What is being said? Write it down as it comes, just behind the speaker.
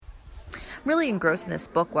really engrossed in this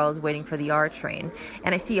book while I was waiting for the R train,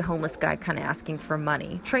 and I see a homeless guy kind of asking for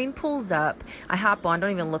money. Train pulls up. I hop on,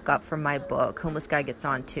 don't even look up from my book. Homeless guy gets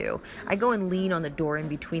on too. I go and lean on the door in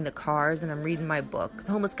between the cars, and I'm reading my book.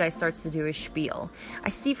 The homeless guy starts to do his spiel. I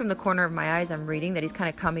see from the corner of my eyes I'm reading that he's kind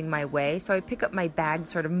of coming my way, so I pick up my bag,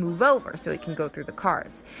 sort of move over so he can go through the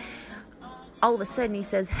cars. All of a sudden he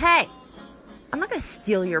says, "Hey, I'm not going to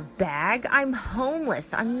steal your bag. I'm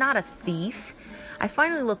homeless. I'm not a thief." I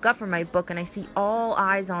finally look up from my book and I see all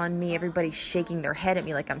eyes on me, everybody shaking their head at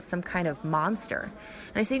me like I'm some kind of monster.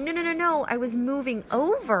 And I say, no, I was moving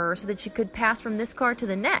over so that you could pass from this car to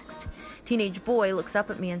the next. Teenage boy looks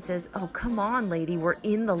up at me and says, "Oh, come on, lady, we're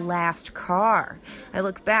in the last car." I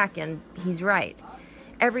look back and he's right.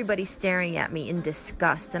 Everybody's staring at me in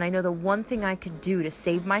disgust, and I know the one thing I could do to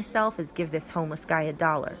save myself is give this homeless guy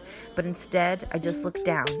 $1. But instead, I just look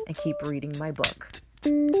down and keep reading my book.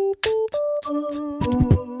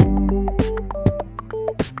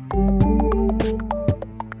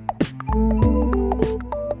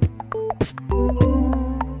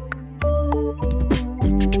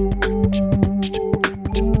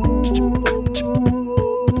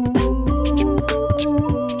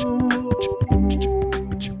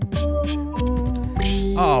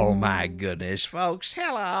 Oh, my goodness, folks.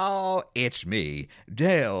 Hello. It's me,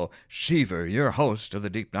 Dale Seaver, your host of the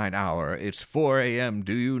Deep Night Hour. It's 4 a.m.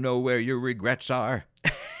 Do you know where your regrets are?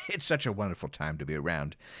 It's such a wonderful time to be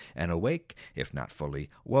around and awake, if not fully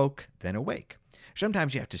woke, then awake.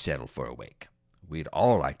 Sometimes you have to settle for awake. We'd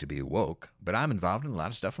all like to be woke, but I'm involved in a lot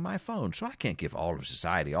of stuff on my phone, so I can't give all of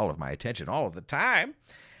society all of my attention all of the time.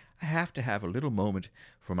 I have to have a little moment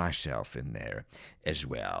for myself in there as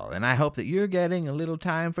well. And I hope that you're getting a little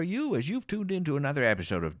time for you as you've tuned into another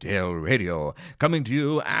episode of Dale Radio, coming to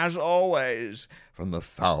you, as always, from the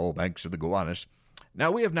foul banks of the Gowanus.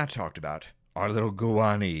 Now, we have not talked about our little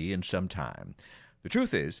Gowanee in some time. The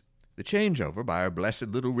truth is, the changeover by our blessed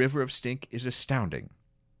little river of stink is astounding.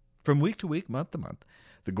 From week to week, month to month,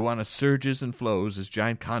 the Gowanus surges and flows as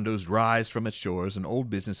giant condos rise from its shores and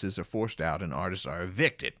old businesses are forced out and artists are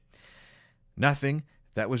evicted. Nothing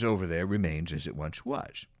that was over there remains as it once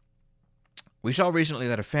was. We saw recently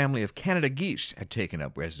that a family of Canada geese had taken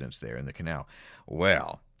up residence there in the canal.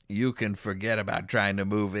 Well, you can forget about trying to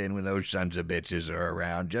move in when those sons of bitches are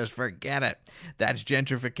around. Just forget it. That's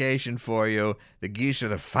gentrification for you. The geese are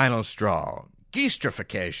the final straw.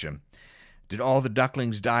 Geestrification. Did all the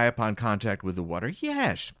ducklings die upon contact with the water?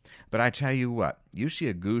 Yes. But I tell you what, you see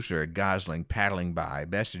a goose or a gosling paddling by,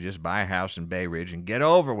 best to just buy a house in Bay Ridge and get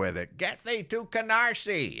over with it. Get thee to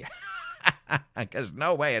Canarsie. Because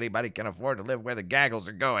no way anybody can afford to live where the gaggles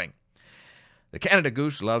are going. The Canada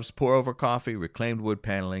goose loves pour-over coffee, reclaimed wood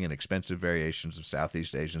paneling, and expensive variations of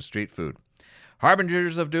Southeast Asian street food.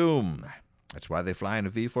 Harbingers of doom. That's why they fly in a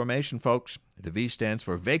V formation, folks. The V stands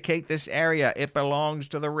for vacate this area. It belongs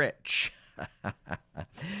to the rich.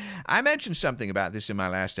 I mentioned something about this in my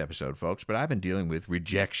last episode, folks, but I've been dealing with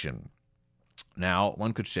rejection. Now,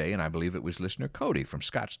 one could say, and I believe it was listener Cody from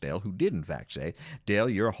Scottsdale who did in fact say, "Dale,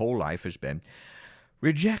 your whole life has been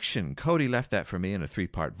rejection." Cody left that for me in a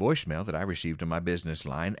 3-part voicemail that I received on my business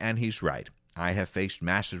line, and he's right. I have faced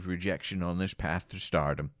massive rejection on this path to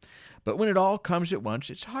stardom. But when it all comes at once,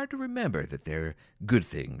 it's hard to remember that there are good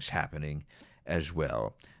things happening as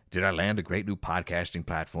well. Did I land a great new podcasting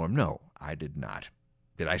platform? No, I did not.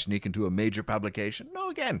 Did I sneak into a major publication? No,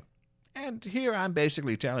 again. And here I'm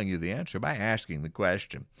basically telling you the answer by asking the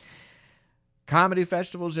question. Comedy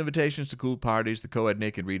festivals, invitations to cool parties, the co-ed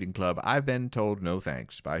naked reading club, I've been told no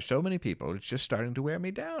thanks by so many people, it's just starting to wear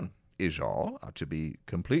me down, is all, to be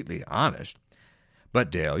completely honest. But,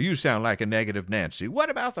 Dale, you sound like a negative Nancy. What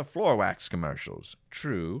about the floor wax commercials?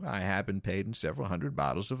 True, I have been paid in several hundred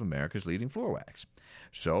bottles of America's leading floor wax.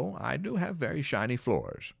 So, I do have very shiny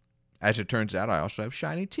floors. As it turns out, I also have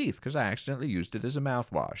shiny teeth because I accidentally used it as a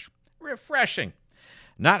mouthwash. Refreshing.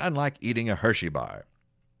 Not unlike eating a Hershey bar.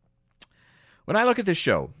 When I look at this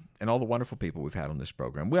show and all the wonderful people we've had on this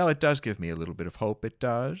program, well, it does give me a little bit of hope. It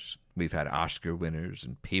does. We've had Oscar winners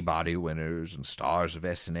and Peabody winners and stars of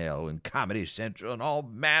SNL and Comedy Central and all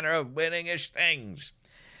manner of winningish things.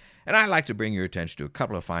 And I'd like to bring your attention to a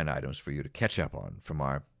couple of fine items for you to catch up on from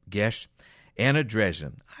our guest, Anna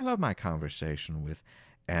Dresden. I love my conversation with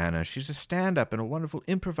Anna. She's a stand-up and a wonderful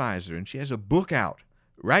improviser, and she has a book out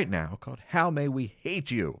right now called How May We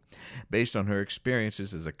Hate You, based on her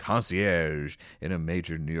experiences as a concierge in a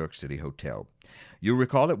major New York City hotel. You'll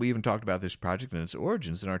recall that we even talked about this project and its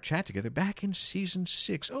origins in our chat together back in Season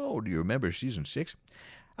 6. Oh, do you remember Season 6?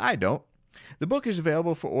 I don't. The book is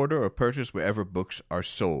available for order or purchase wherever books are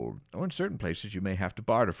sold, or in certain places you may have to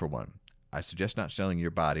barter for one. I suggest not selling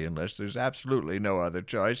your body unless there's absolutely no other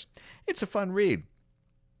choice. It's a fun read.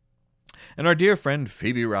 And our dear friend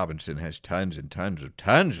Phoebe Robinson has tons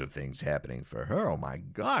of things happening for her. Oh my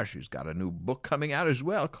gosh, she's got a new book coming out as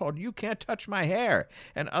well called You Can't Touch My Hair,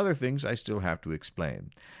 and other things I still have to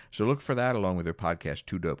explain. So look for that along with her podcast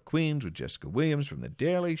Two Dope Queens with Jessica Williams from The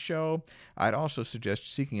Daily Show. I'd also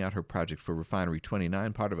suggest seeking out her project for Refinery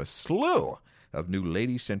 29, part of a slew of new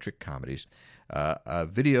lady-centric comedies.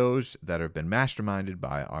 Videos that have been masterminded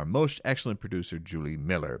by our most excellent producer, Julie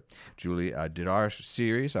Miller. Julie did our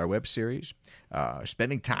web series,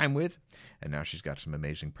 Spending Time With, and now she's got some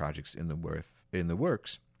amazing projects in the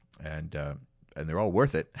works, and they're all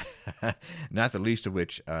worth it. Not the least of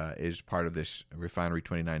which is part of this Refinery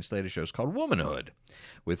 29 Slater show. It's called Womanhood,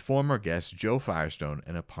 with former guests Joe Firestone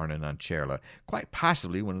and Aparna Nancherla. Quite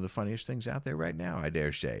possibly one of the funniest things out there right now, I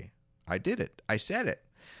dare say. I did it. I said it.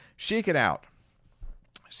 Seek it out.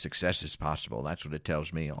 Success is possible. That's what it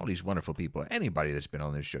tells me. All these wonderful people, anybody that's been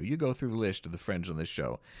on this show, you go through the list of the friends on this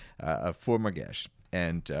show, of former guests,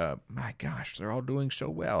 and my gosh, they're all doing so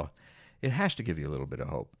well. It has to give you a little bit of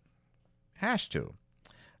hope. Has to.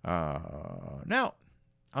 Now,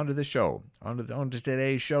 onto the show. Onto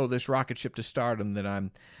today's show, this rocket ship to stardom that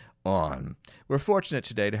I'm on. We're fortunate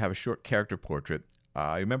today to have a short character portrait. You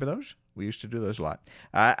remember those? We used to do those a lot.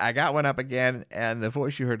 I got one up again, and the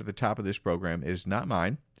voice you heard at the top of this program is not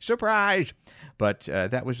mine. Surprise! But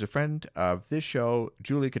that was a friend of this show,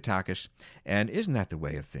 Julie Katakis, and isn't that the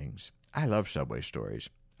way of things? I love subway stories.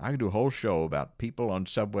 I could do a whole show about people on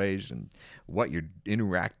subways and what you're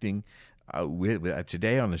interacting with.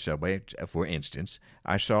 Today on the subway, for instance,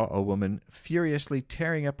 I saw a woman furiously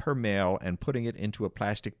tearing up her mail and putting it into a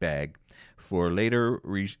plastic bag for later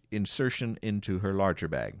insertion into her larger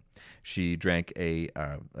bag. She drank a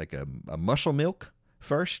muscle milk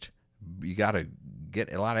first. You got to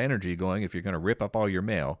get a lot of energy going if you're going to rip up all your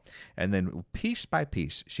mail. And then piece by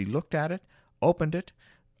piece, she looked at it, opened it,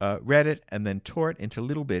 read it, and then tore it into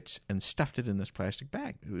little bits and stuffed it in this plastic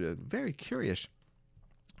bag. Very curious.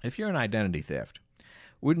 If you're an identity theft,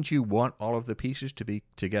 wouldn't you want all of the pieces to be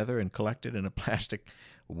together and collected in a plastic,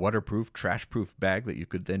 waterproof, trash-proof bag that you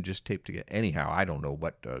could then just tape together? Anyhow, I don't know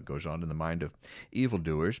what goes on in the mind of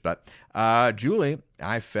evildoers, but Julie,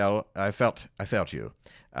 I felt you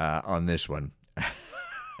on this one.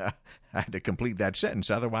 I had to complete that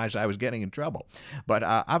sentence, otherwise I was getting in trouble. But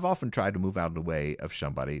I've often tried to move out of the way of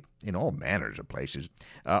somebody in all manners of places,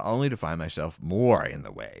 only to find myself more in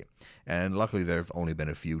the way. And luckily there have only been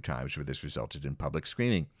a few times where this resulted in public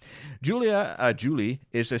screaming. Julie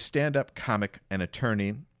is a stand-up comic and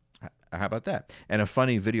attorney. How about that? And a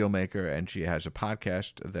funny video maker, and she has a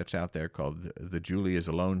podcast that's out there called The Julie is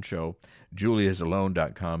Alone Show.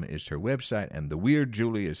 JulieIsAlone.com is her website, and The Weird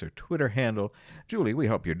Julie is her Twitter handle. Julie, we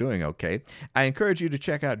hope you're doing okay. I encourage you to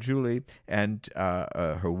check out Julie and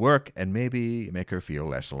her work, and maybe make her feel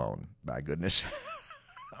less alone. By goodness.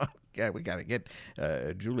 Yeah, we got to get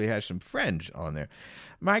Julie has some friends on there.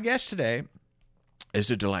 My guest today is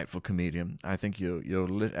a delightful comedian. I think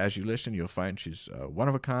you'll as you listen, you'll find she's one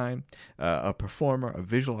of a kind, a performer, a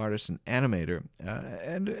visual artist, an animator,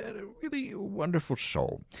 and a really wonderful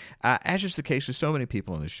soul. As is the case with so many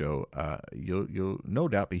people on the show, you'll no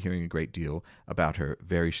doubt be hearing a great deal about her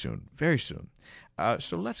very soon. Very soon.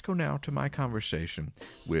 So let's go now to my conversation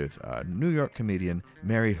with New York comedian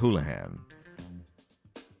Mary Houlihan.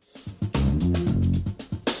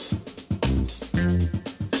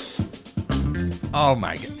 Oh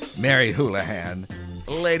my God, Mary Houlihan,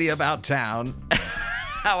 lady about town.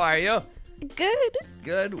 How are you?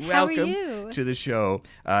 Good. Welcome to the show.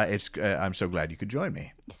 I'm so glad you could join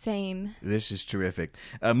me. Same. This is terrific.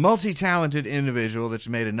 A multi-talented individual that's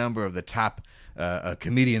made a number of the top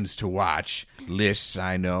comedians to watch lists,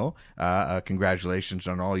 I know. Congratulations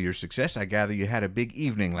on all your success. I gather you had a big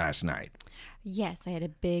evening last night. Yes, I had a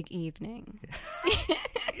big evening.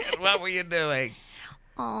 What were you doing?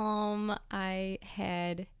 I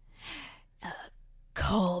had a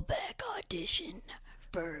callback audition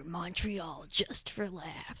for Montreal Just for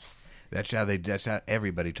Laughs. That's how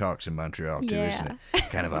everybody talks in Montreal too, isn't it?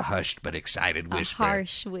 Kind of a hushed but excited whisper. A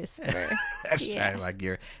harsh whisper. That's kind of like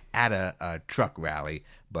you're at a truck rally,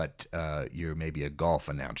 but you're maybe a golf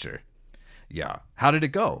announcer. Yeah. How did it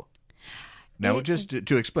go? Now, just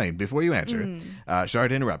to explain, before you answer, sorry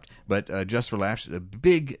to interrupt, but Just for Laughs, a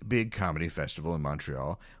big comedy festival in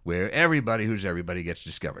Montreal where everybody who's everybody gets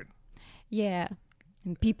discovered. Yeah,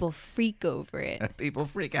 and people freak over it. People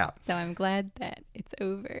freak out. So I'm glad that it's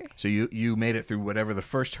over. So you made it through whatever the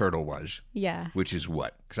first hurdle was. Yeah. Which is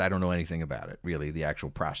what? Because I don't know anything about it, really, the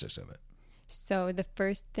actual process of it. So the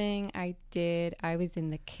first thing I did, I was in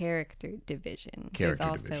the character division. There's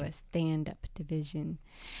also a stand-up division.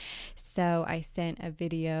 So I sent a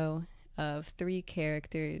video of 3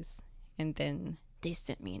 characters, and then they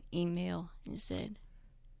sent me an email and said,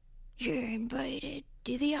 "You're invited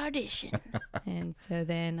to the audition." And so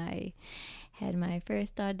then I had my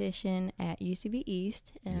first audition at UCB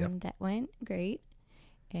East, and that went great.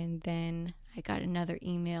 And then I got another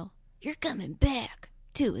email, "You're coming back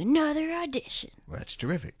to another audition." Well, that's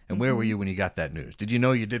terrific. And where were you when you got that news? Did you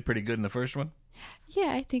know you did pretty good in the first one?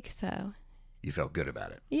 Yeah, I think so. You felt good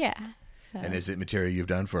about it. Yeah. So. And is it material you've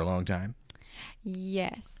done for a long time?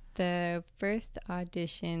 Yes. The first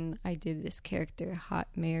audition, I did this character, Hot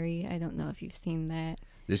Mary. I don't know if you've seen that.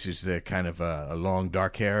 This is the kind of a long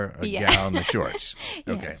dark hair, gal in the shorts.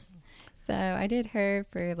 Okay. Yes. So I did her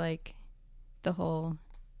for like the whole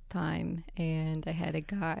time, and I had a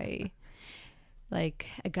guy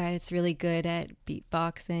that's really good at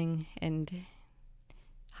beatboxing, and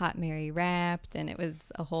Hot Mary rapped, and it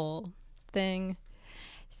was a whole thing.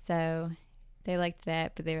 So they liked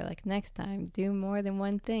that, but they were like, next time, do more than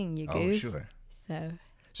one thing, you goof. Oh, sure.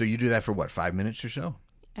 So you do that for what, 5 minutes or so?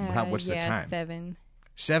 What's the time? 7.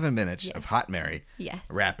 7 minutes of Hot Mary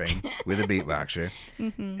rapping with a beatboxer,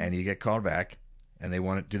 and you get called back, and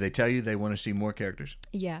do they tell you they want to see more characters?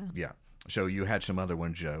 Yeah. Yeah. So you had some other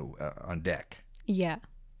ones on deck. Yeah.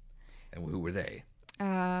 And who were they?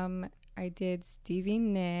 I did Stevie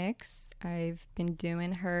Nicks. I've been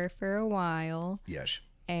doing her for a while. Yes.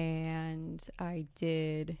 And I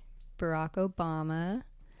did Barack Obama.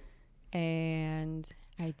 And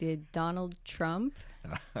I did Donald Trump.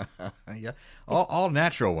 Yeah. All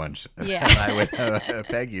natural ones. Yeah. I would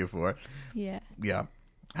peg you for. Yeah. Yeah.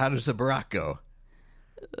 How does the Barack go?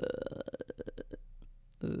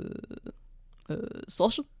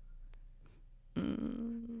 Social.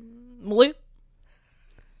 Malia.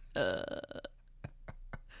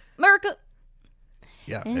 America.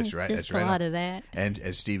 Yeah, and that's right. Just That's right. A lot of that. And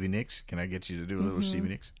as Stevie Nicks, can I get you to do a little Stevie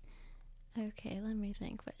Nicks? Okay, let me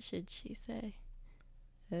think. What should she say?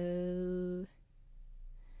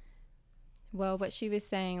 Well, what she was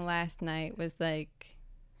saying last night was like,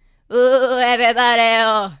 "Ooh,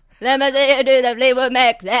 everybody, let me see you do the Fleetwood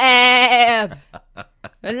Mac clap,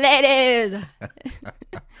 ladies."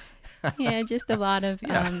 Yeah, just a lot of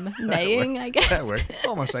neighing, I guess. That works.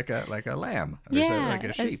 Almost like a lamb. Or like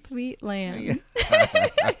a sheep. A sweet lamb.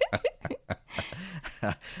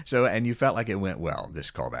 Yeah. So, and you felt like it went well, this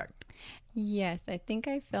callback? Yes, I think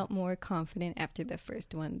I felt more confident after the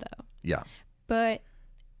first one, though. Yeah. But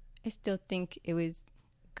I still think it was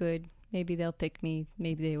good. Maybe they'll pick me.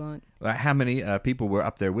 Maybe they won't. How many people were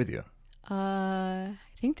up there with you? I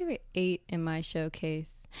think there were 8 in my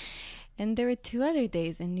showcase. And there were 2 other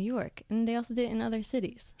days in New York. And they also did it in other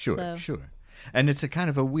cities. Sure. And it's a kind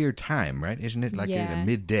of a weird time, right? Isn't it like at a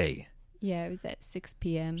midday? Yeah, it was at 6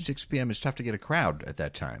 p.m. 6 p.m. It's tough to get a crowd at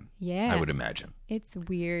that time. Yeah. I would imagine. It's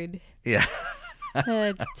weird. Yeah.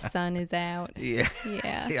 The sun is out. Yeah.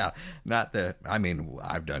 Yeah. Yeah.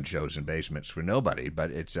 I've done shows in basements for nobody,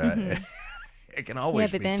 but it's it can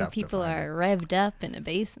always be tough. Yeah, but then people are revved up in a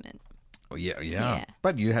basement. Oh, yeah.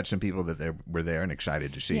 But you had some people that were there and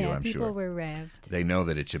excited to see you, I'm sure. Yeah, people were revved. They know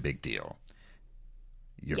that it's a big deal.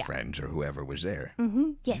 Your friends or whoever was there.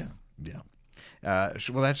 Mm-hmm. Yes. Yeah.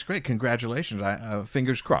 Well, that's great. Congratulations.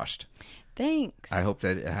 Fingers crossed. Thanks. I hope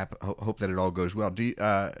that it all goes well. Do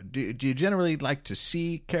you generally like to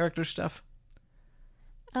see character stuff?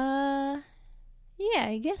 Yeah,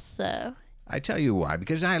 I guess so. I tell you why.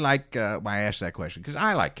 Because I like why I asked that question. Because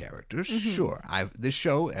I like characters. Sure. This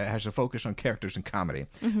show has a focus on characters and comedy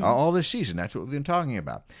all this season. That's what we've been talking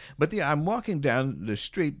about. But I'm walking down the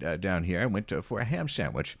street down here. I went for a ham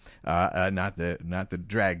sandwich. Not the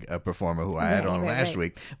drag performer who I had on last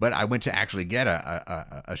week. But I went to actually get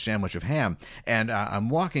a sandwich of ham. And I'm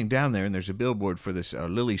walking down there, and there's a billboard for this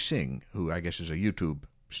Lily Singh, who I guess is a YouTube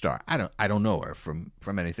star. I don't know her from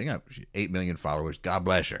anything. 8 million followers. God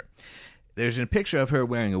bless her. There's a picture of her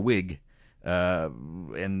wearing a wig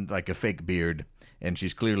and like a fake beard, and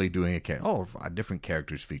she's clearly doing different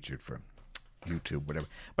characters featured for YouTube, whatever.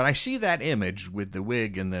 But I see that image with the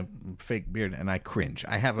wig and the fake beard, and I cringe.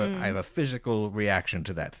 I have a physical reaction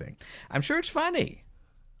to that thing. I'm sure it's funny.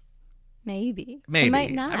 Maybe. It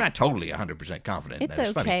might not. I'm not totally 100% confident it's that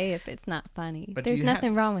it's okay funny. If it's not funny. But there's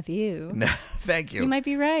nothing wrong with you. No, thank you. You might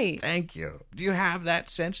be right. Thank you. Do you have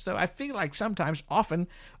that sense, though? I feel like often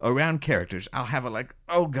around characters, I'll have a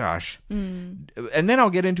oh gosh. And then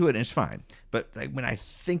I'll get into it and it's fine. But when I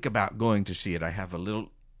think about going to see it, I have a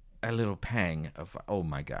little pang of, oh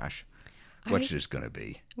my gosh. What's this going to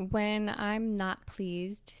be? When I'm not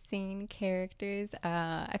pleased seeing characters,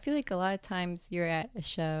 I feel like a lot of times you're at a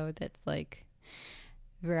show that's like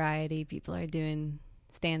variety. People are doing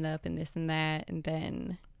stand-up and this and that, and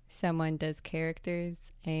then someone does characters,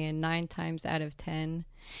 and 9 times out of 10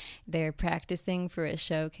 they're practicing for a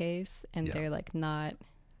showcase, and they're like not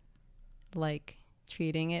like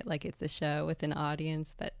treating it like it's a show with an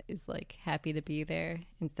audience that is like happy to be there,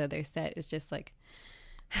 and so their set is just like,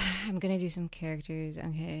 I'm gonna do some characters,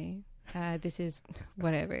 okay, this is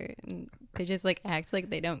whatever, and they just like act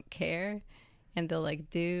like they don't care, and they'll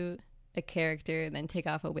like do a character and then take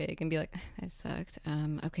off a wig and be like, that sucked,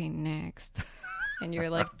 okay, next. And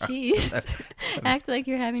you're like, geez, act like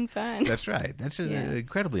you're having fun. That's right. That's an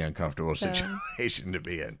incredibly uncomfortable situation to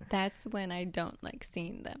be in. That's when I don't like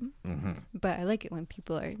seeing them. Mm-hmm. But I like it when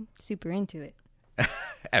people are super into it.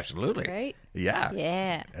 Absolutely. Right? Yeah.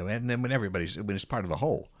 Yeah. And then when it's part of a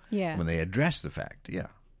whole. Yeah. When they address the fact. Yeah.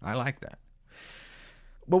 I like that.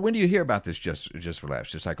 Well, when do you hear about this just for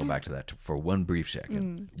laughs? To cycle back to that for one brief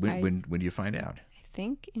second. When do you find out? I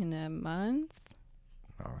think in a month.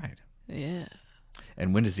 All right. Yeah.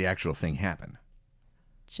 And when does the actual thing happen?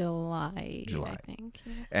 July. I think.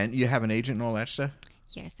 Yeah. And you have an agent and all that stuff?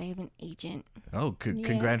 Yes, I have an agent. Oh,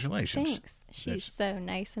 congratulations. Thanks. She's so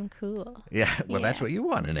nice and cool. Yeah, well, that's what you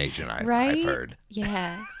want, an agent, I've heard.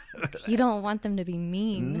 Yeah. You don't want them to be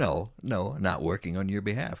mean. No, not working on your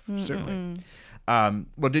behalf, certainly.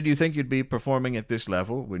 Well, did you think you'd be performing at this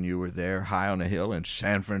level when you were there high on a hill in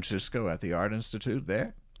San Francisco at the Art Institute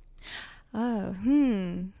there? Oh,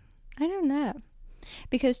 I don't know.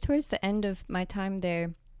 Because towards the end of my time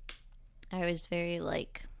there, I was very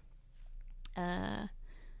like, oh,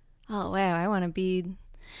 wow, I want to be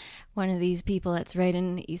one of these people that's right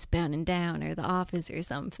in Eastbound and Down or The Office or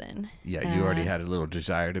something. Yeah, you already had a little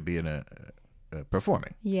desire to be in a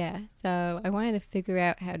performing. Yeah, so I wanted to figure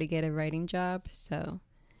out how to get a writing job. So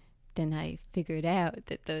then I figured out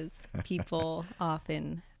that those people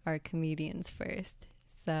often are comedians first.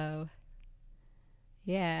 So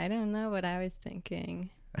yeah, I don't know what I was thinking.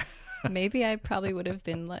 Maybe I probably would have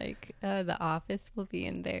been like, The Office will be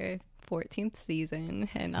in their 14th season,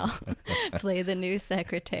 and I'll play the new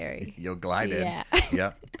secretary. You'll glide in. Yeah.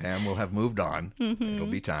 Yeah, Pam will have moved on. Mm-hmm. It'll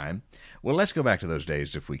be time. Well, let's go back to those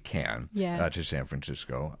days if we can, to San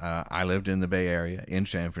Francisco. I lived in the Bay Area in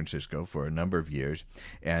San Francisco for a number of years,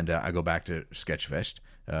 and I go back to Sketchfest.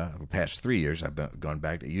 The past 3 years, I've gone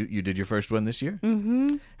back to you. Did your first one this year?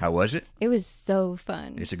 Mm-hmm. How was it? It was so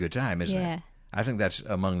fun. It's a good time, isn't it? I think that's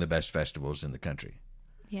among the best festivals in the country.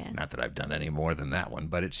 Yeah. Not that I've done any more than that one,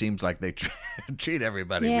 but it seems like they treat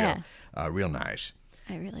everybody real nice.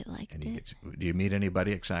 I really liked it. Do you meet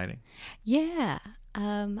anybody exciting? Yeah.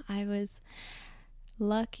 I was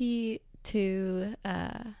lucky to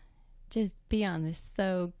just be on this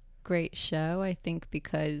so great show, I think,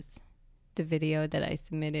 because the video that I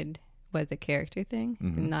submitted was a character thing,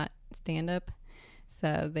 not stand-up.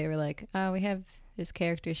 So they were like, oh, we have this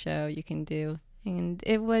character show you can do. And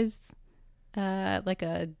it was like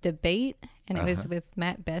a debate, and it was with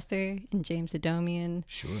Matt Besser and James Adomian.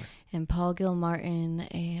 Sure. And Paul Gilmartin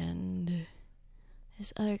and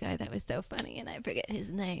this other guy that was so funny, and I forget his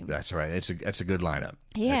name. That's right. It's a good lineup.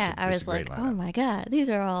 Yeah, I was like, oh my God, these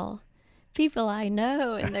are all people I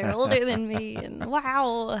know, and they're older than me, and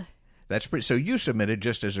wow. That's pretty. So you submitted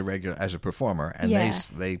just as a performer, and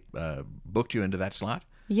they booked you into that slot?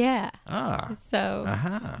 Yeah. Ah. So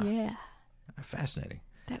yeah. Fascinating.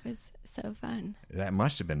 That was so fun. That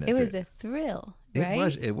must have been. It was a thrill,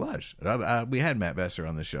 right? It was. We had Matt Besser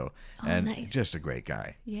on the show, and nice. Just a great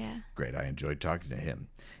guy. Yeah. Great. I enjoyed talking to him.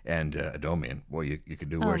 And Adomian, well, you could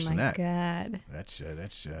do worse than that. Oh my God.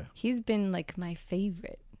 That's. He's been like my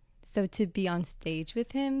favorite. So to be on stage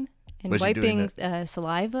with him and was wiping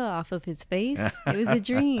saliva off of his face, it was a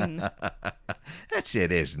dream. That's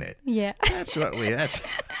it, isn't it? Yeah. That's what we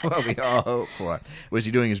all hope for. Was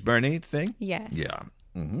he doing his Bernie thing? Yes. Yeah.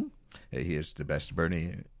 Mm-hmm. He is the best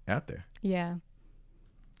Bernie out there. Yeah.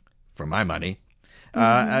 For my money.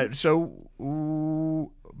 So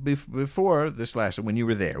before this last, when you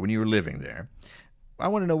were living there, I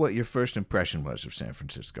want to know what your first impression was of San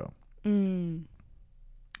Francisco.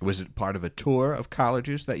 Was it part of a tour of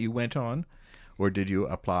colleges that you went on, or did you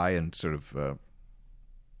apply and sort of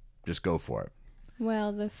just go for it?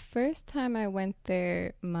 Well, the first time I went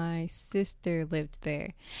there, my sister lived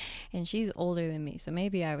there, and she's older than me, so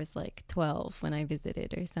maybe I was like 12 when I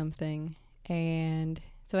visited or something. And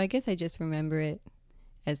so I guess I just remember it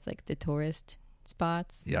as like the tourist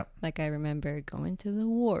spots. Yep. Like I remember going to the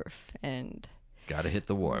wharf and Got to hit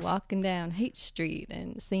the wharf. Walking down Haight Street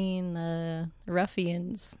and seeing the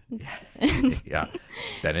ruffians. Yeah.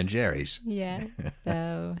 Ben and Jerry's. Yeah.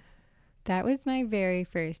 So that was my very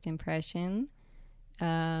first impression.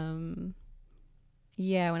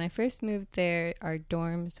 Yeah, when I first moved there, our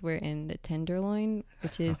dorms were in the Tenderloin,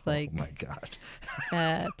 which is like, oh my God,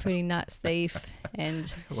 pretty not safe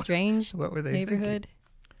and strange what were they neighborhood.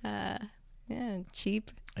 Yeah, cheap.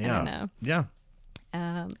 I don't know. Yeah.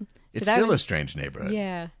 So it's still a strange neighborhood.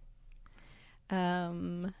 Yeah.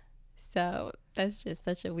 So that's just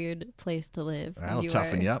such a weird place to live. That'll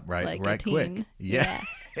toughen you up right quick. Yeah.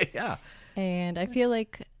 Yeah. And I feel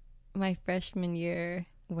like my freshman year,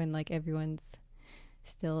 when like everyone's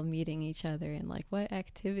still meeting each other and like, what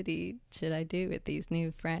activity should I do with these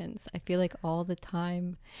new friends? I feel like all the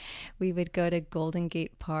time we would go to Golden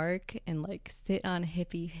Gate Park and like sit on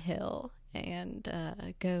Hippie Hill and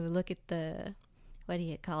go look at the, what do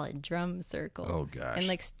you call it, drum circle. Oh gosh. And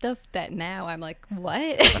like stuff that now I'm like,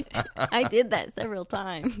 what? I did that several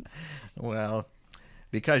times. Well,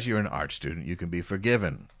 because you're an art student, you can be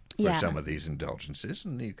forgiven for some of these indulgences,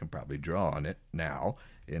 and you can probably draw on it now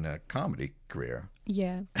in a comedy career.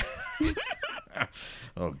 Yeah.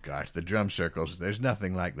 Oh gosh, the drum circles. There's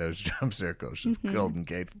nothing like those drum circles of Golden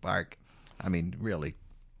Gate Park. I mean, really.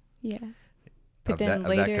 Yeah. But then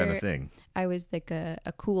later, of that kind of thing. I was like a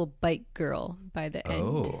cool bike girl by the end.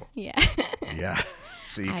 Oh. Yeah. Yeah.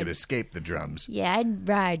 So you could escape the drums. Yeah, I'd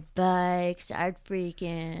ride bikes. I'd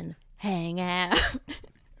freaking hang out.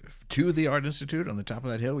 To the Art Institute on the top of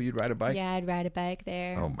that hill where you'd ride a bike? Yeah, I'd ride a bike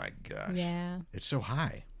there. Oh my gosh. Yeah. It's so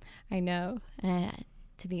high. I know.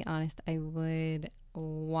 To be honest, I would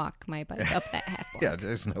walk my bike up that half block. Yeah,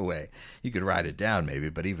 there's no way. You could ride it down maybe,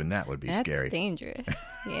 but even that would be scary. That's dangerous.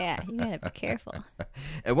 Yeah, you gotta be careful.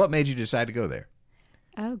 And what made you decide to go there?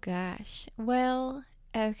 Oh gosh. Well,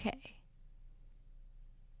 okay.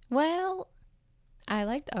 Well, I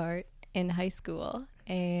liked art in high school,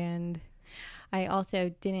 and I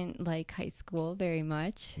also didn't like high school very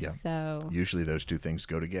much. Yeah. So usually those two things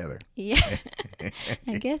go together. Yeah.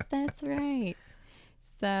 I guess that's right.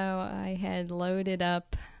 So I had loaded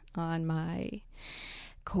up on my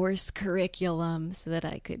course curriculum so that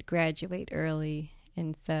I could graduate early.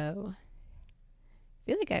 And so I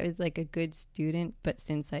feel like I was like a good student, but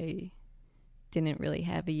since I didn't really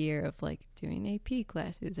have a year of like doing AP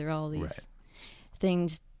classes or all these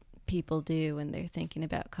things people do when they're thinking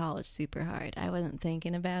about college super hard, I wasn't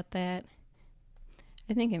thinking about that.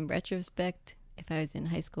 I think in retrospect, if I was in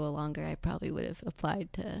high school longer, I probably would have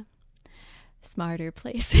applied to smarter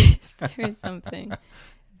places or something.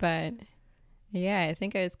 But yeah, I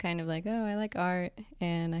think I was kind of like, oh, I like art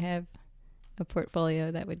and I have a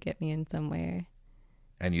portfolio that would get me in somewhere.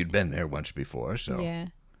 And you'd been there once before, so. Yeah.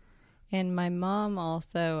 And my mom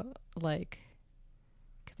also, like,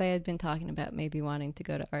 because I had been talking about maybe wanting to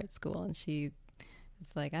go to art school, and she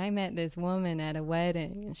was like, I met this woman at a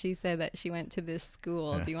wedding, and she said that she went to this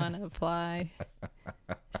school. Do you want to apply?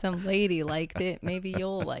 Some lady liked it. Maybe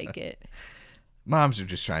you'll like it. Moms are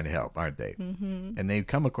just trying to help, aren't they? Mm-hmm. And they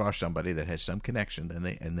come across somebody that has some connection,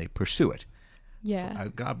 and they pursue it. Yeah.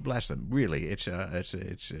 God bless them. Really, it's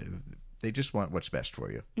they just want what's best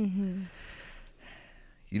for you. Mm-hmm.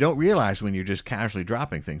 You don't realize when you're just casually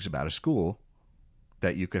dropping things about a school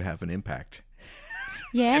that you could have an impact.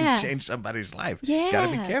 Yeah. And change somebody's life. Yeah. Got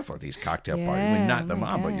to be careful at these cocktail parties. When not the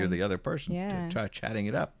mom, but you're the other person chatting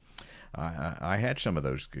it up. I had some of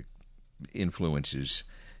those influences.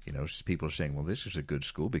 You know, people are saying, well, this is a good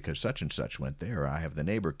school because such and such went there. Or I have the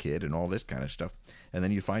neighbor kid and all this kind of stuff. And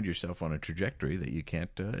then you find yourself on a trajectory that you can't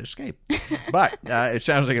escape. But it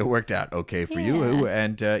sounds like it worked out okay for you.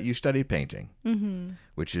 And you studied painting,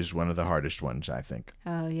 which is one of the hardest ones, I think.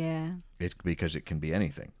 Oh, yeah. It's because it can be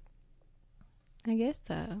anything. I guess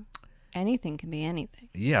so. Anything can be anything.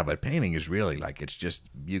 Yeah, but painting is really like it's just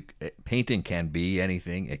painting can be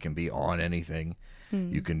anything. It can be on anything.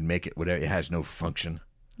 You can make it whatever. It has no function.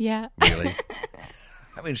 Yeah. Really?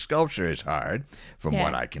 I mean, sculpture is hard, from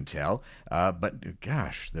what I can tell. But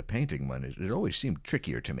gosh, the painting one, it always seemed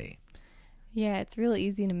trickier to me. Yeah, it's real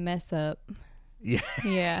easy to mess up. Yeah.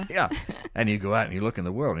 Yeah. Yeah. And you go out and you look in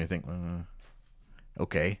the world and you think,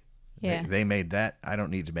 okay, they made that. I don't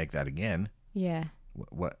need to make that again. Yeah.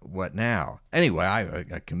 What now? Anyway, I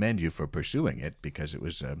commend you for pursuing it because it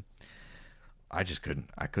was, I just couldn't,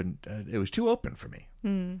 it was too open for me.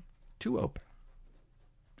 Too open.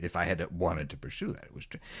 If I had wanted to pursue that, it was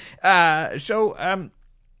true. So I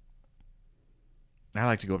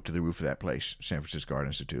like to go up to the roof of that place, San Francisco Art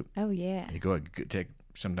Institute. Oh, yeah. You go take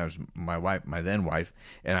sometimes my then wife,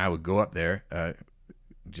 and I would go up there,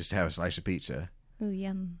 just have a slice of pizza Ooh,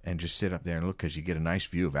 yum. And just sit up there and look, because you get a nice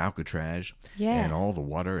view of Alcatraz. Yeah. And all the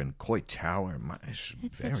water and Coit Tower.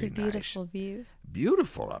 It's very such a beautiful nice. view.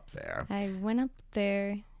 Beautiful up there. I went up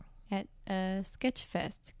there at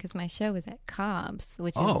Sketchfest because my show was at Cobb's,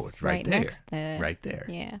 which is it's right there. next to... Right there.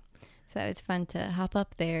 Yeah. So it's fun to hop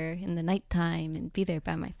up there in the nighttime and be there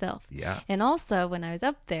by myself. Yeah. And also, when I was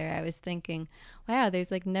up there, I was thinking, wow,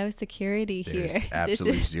 there's like no security here. There's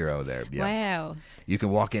absolutely zero there. Yeah. Wow. You can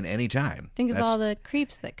walk in anytime. Think of all the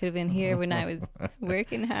creeps that could have been here when I was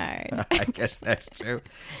working hard. I guess that's true.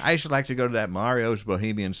 I used to like to go to that Mario's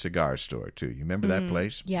Bohemian Cigar Store, too. You remember that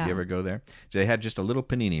place? Yeah. Did you ever go there? They had just a little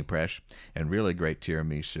panini press and really great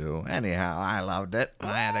tiramisu. Anyhow, I loved it.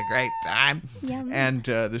 I had a great time. Yum. And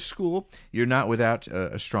the school, you're not without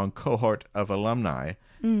a strong cohort of alumni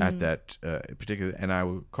at that particular, and I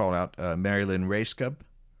will call out Mary Lynn Racecub.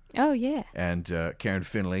 Oh, yeah. And Karen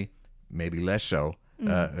Finley, maybe less so,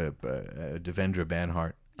 Devendra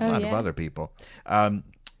Banhart, a lot of other people.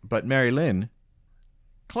 But Mary Lynn,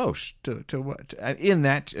 close to what, in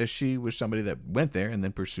that she was somebody that went there and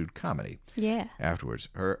then pursued comedy. Yeah. Afterwards.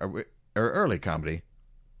 Her early comedy,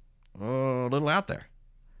 a little out there.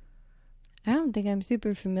 I don't think I'm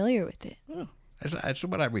super familiar with it. Oh, that's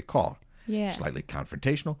what I recall. Yeah. Slightly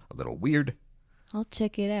confrontational, a little weird. I'll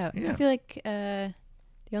check it out. Yeah. I feel like the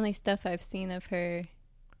only stuff I've seen of her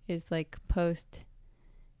is like post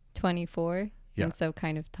 24. Yeah. And so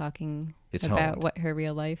kind of talking It's about honed. what her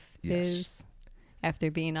real life Yes. is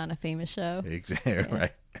after being on a famous show. Exactly. Yeah.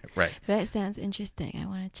 Right. That sounds interesting. I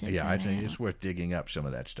want to check Yeah, that I think out. it's worth digging up some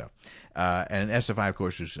of that stuff. And SFI, of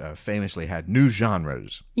course, has famously had new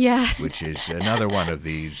genres, Yeah. which is another one of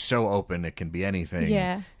these so open it can be anything.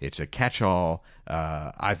 Yeah. It's a catch-all.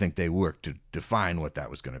 I think they worked to define what that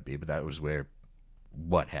was going to be, but that was where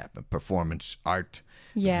what happened. Performance, art,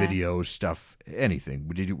 Yeah. video, stuff, anything.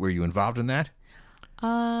 Were you involved in that?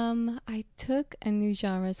 I took a new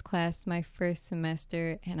genres class my first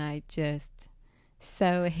semester, and I just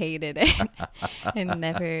so hated it and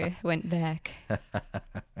never went back.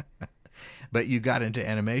 But you got into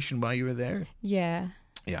animation while you were there? Yeah.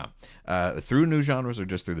 Yeah. Through new genres or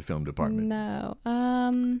just through the film department? No.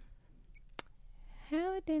 How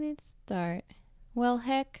did it start? Well,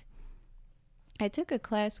 heck, I took a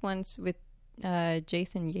class once with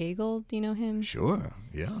Jason Yeagle. Do you know him? Sure,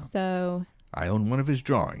 yeah. So... I own one of his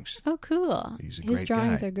drawings. Oh, cool. He's a His great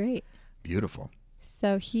drawings guy. are great. Beautiful.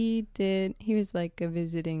 So he was like a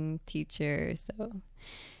visiting teacher, so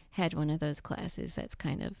had one of those classes that's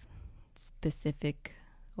kind of specific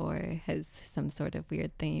or has some sort of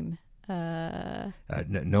weird theme.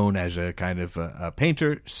 Known as a kind of a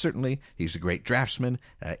painter, certainly. He's a great draftsman,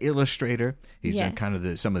 illustrator. He's Yes. kind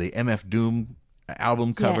of some of the MF Doom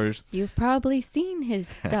album covers. Yes, you've probably seen his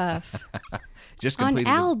stuff Just on completed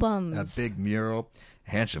albums. a big mural.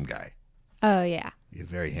 Handsome guy. Oh, yeah. You're a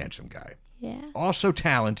very handsome guy. Yeah. Also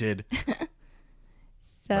talented,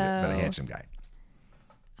 So, but a handsome guy.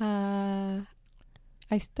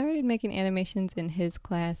 I started making animations in his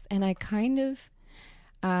class, and I kind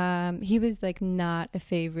of, he was like not a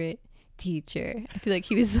favorite teacher. I feel like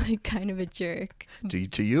he was like kind of a jerk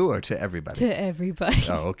To you or to everybody? to everybody.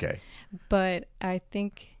 Oh, okay. But I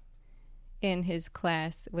think in his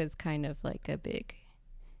class was kind of like a big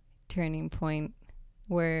turning point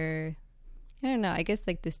where, I don't know, I guess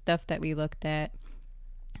like the stuff that we looked at,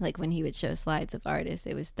 like when he would show slides of artists,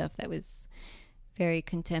 it was stuff that was very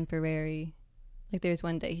contemporary. Like there was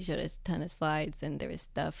one day he showed us a ton of slides, and there was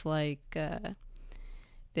stuff like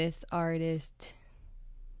this artist,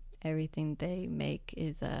 everything they make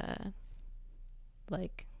is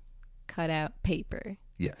like cut out paper.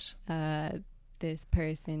 Yes. This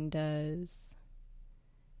person does,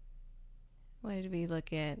 what did we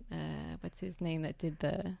look at? What's his name that did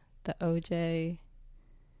the OJ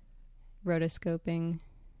rotoscoping?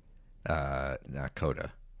 Not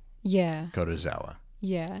Koda. Yeah. Kodazawa.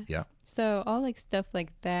 Yeah. Yeah. So all like stuff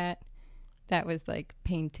like that was like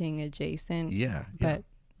painting adjacent. Yeah. But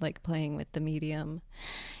like playing with the medium,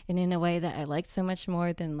 and in a way that I liked so much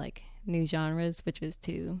more than like new genres, which was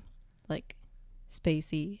too like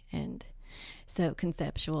spacey and so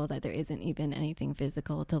conceptual that there isn't even anything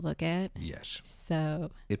physical to look at. Yes. So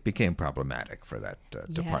It became problematic for that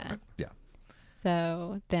department. Yeah.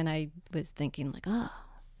 So then I was thinking like, oh,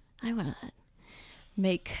 I want to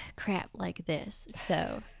make crap like this.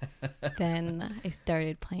 So then I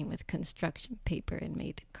started playing with construction paper and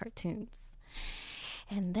made cartoons.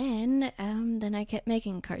 And then I kept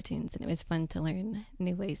making cartoons, and it was fun to learn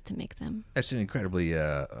new ways to make them. That's an incredibly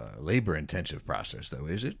labor-intensive process, though,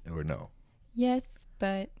 is it? Or no? Yes,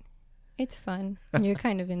 but It's fun. You're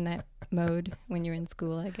kind of in that mode when you're in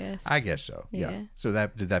school, I guess. I guess so. Yeah. So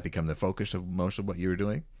did that become the focus of most of what you were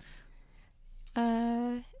doing?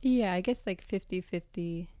 Yeah, I guess like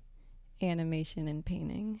 50-50 animation and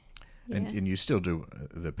painting. Yeah. And you still do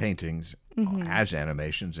the paintings as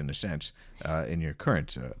animations in a sense in your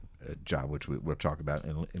current job, which we'll talk about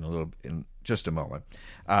in just a moment.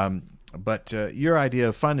 But your idea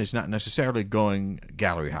of fun is not necessarily going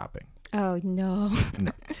gallery hopping. Oh, no.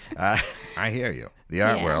 No. I hear you. The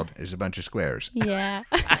art world is a bunch of squares. Yeah.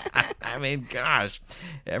 I mean, gosh,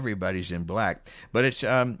 everybody's in black. But it's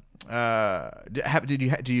do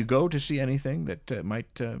you go to see anything that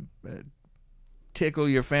might tickle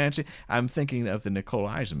your fancy? I'm thinking of the Nicole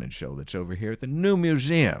Eisenman show that's over here at the New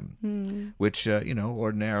Museum, which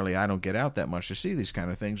ordinarily I don't get out that much to see these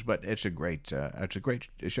kind of things, but it's a great show.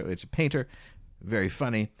 It's a painter, very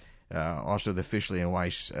funny. Also, the Fishley and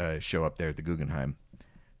Weiss show up there at the Guggenheim.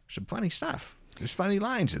 Some funny stuff. There's funny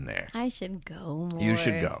lines in there. I should go more. You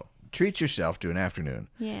should go. Treat yourself to an afternoon.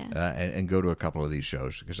 Yeah. And go to a couple of these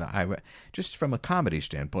shows. Because I just from a comedy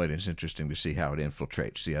standpoint, it's interesting to see how it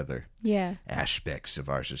infiltrates the other aspects of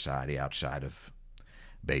our society outside of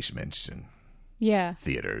basements and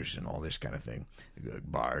theaters and all this kind of thing,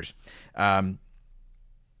 bars.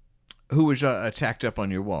 Who was tacked up on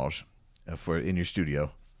your walls in your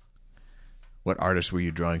studio? What artists were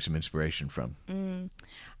you drawing some inspiration from?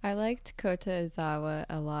 I liked Kota Izawa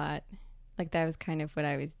a lot. Like, that was kind of what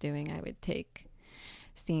I was doing. I would take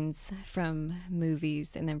scenes from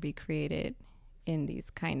movies and then recreate it in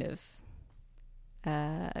these kind of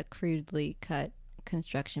crudely cut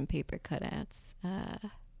construction paper cutouts.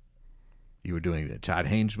 You were doing the Todd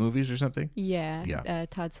Haynes movies or something? Yeah.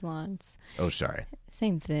 Todd Salons. Oh, sorry.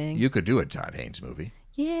 Same thing. You could do a Todd Haynes movie.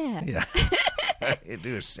 Yeah. Yeah. You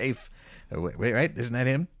do a safe... Wait, right? Isn't that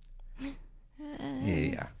him?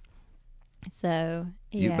 Yeah. So,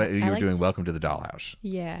 yeah. But you were doing Welcome to the Dollhouse.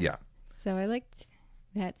 Yeah. Yeah. So I liked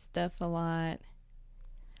that stuff a lot.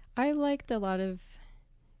 I liked a lot of,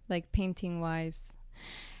 like, painting-wise,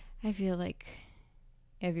 I feel like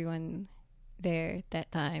everyone there at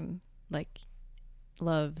that time, like,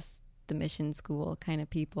 loves the mission school kind of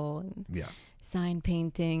people and sign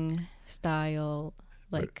painting style.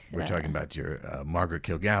 Like we're talking about your Margaret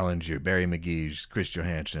Kilgallen's, your Barry McGee's, Chris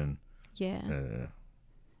Johansson. Yeah.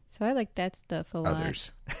 So I like that stuff a lot.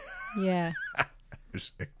 Others. Yeah.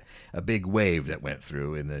 There's a big wave that went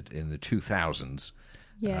through in the 2000s.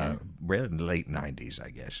 Yeah. In the late 90s, I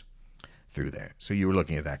guess, through there. So you were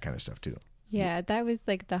looking at that kind of stuff too. Yeah, that was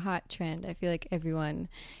like the hot trend. I feel like everyone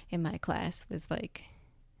in my class was like,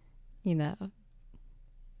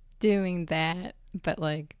 doing that, but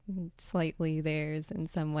like slightly theirs in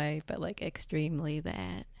some way, but like extremely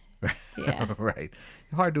that. Yeah. Right.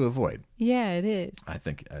 Hard to avoid. Yeah, it is. I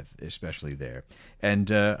think, especially there.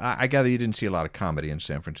 And I gather you didn't see a lot of comedy in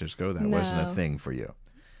San Francisco. That wasn't a thing for you.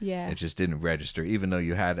 Yeah. It just didn't register. Even though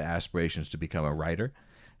you had aspirations to become a writer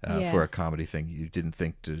for a comedy thing, you didn't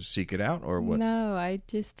think to seek it out, or what? No, I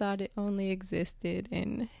just thought it only existed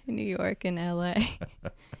in New York and LA.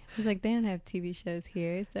 I was like, they don't have TV shows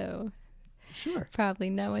here, so sure, probably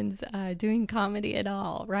no one's doing comedy at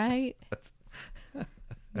all, right?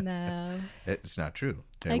 No. It's not true.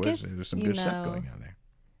 There was some good stuff going on there.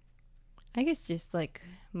 I guess just like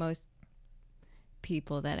most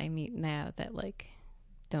people that I meet now that like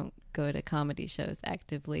don't go to comedy shows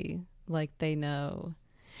actively, like they know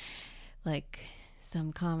like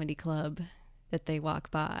some comedy club that they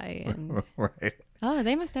walk by and right. Oh,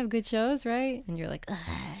 they must have good shows, right? And you're like, ugh.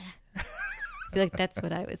 I feel like that's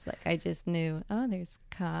what I was like. I just knew, there's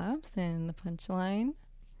Cobb's and the Punchline.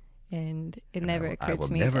 And it never occurred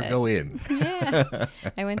to me. I will never go in. Yeah.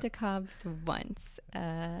 I went to Cobb's once.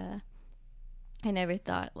 I never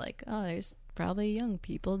thought like, there's probably young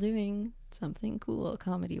people doing something cool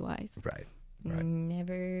comedy-wise. Right.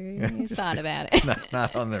 Never thought about it.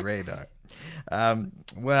 not on the radar.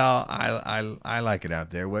 Well, I like it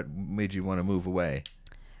out there. What made you want to move away?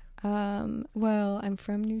 Well, I'm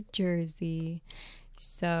from New Jersey,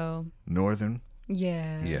 so Northern.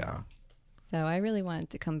 Yeah. Yeah. So I really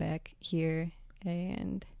wanted to come back here,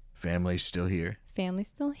 and family's still here. Family's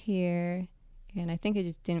still here, and I think I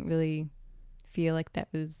just didn't really feel like that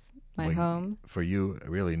was my home. For you,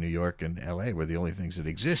 really, New York and L.A. were the only things that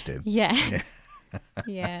existed. Yeah.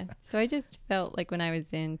 Yeah. So I just felt like when I was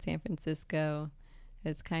in San Francisco,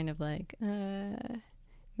 it's kind of like,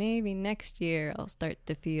 maybe next year I'll start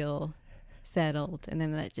to feel settled. And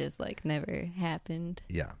then that just like never happened.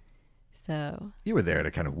 Yeah. So you were there at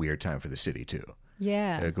a kind of weird time for the city too.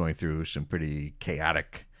 Yeah. Going through some pretty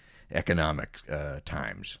chaotic economic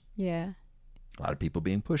times. Yeah. A lot of people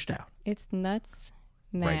being pushed out. It's nuts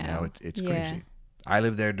now. Right now, it's crazy. I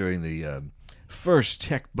lived there during the first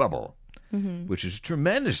tech bubble, which is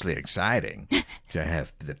tremendously exciting to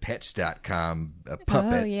have the pets.com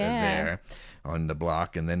puppet there on the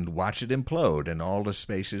block and then watch it implode, and all the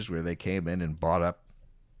spaces where they came in and bought up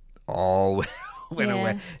all went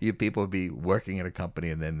away. You people would be working at a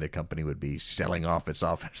company, and then the company would be selling off its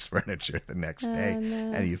office furniture the next day.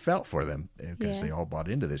 No. And you felt for them because they all bought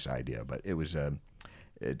into this idea. But it was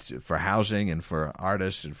it's for housing and for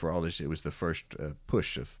artists and for all this. It was the first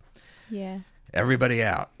push of everybody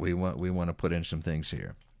out. We want to put in some things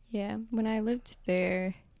here. Yeah, when I lived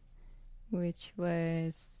there, which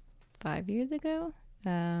was 5 years ago,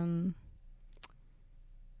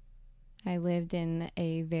 I lived in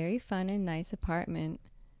a very fun and nice apartment,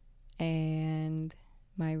 and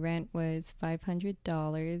my rent was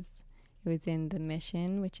 $500. It was in the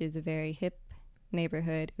Mission, which is a very hip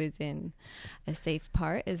neighborhood. It was in a safe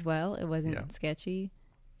part as well. It wasn't sketchy.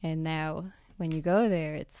 And now when you go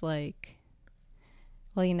there, it's like,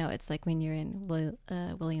 well, you know, it's like when you're in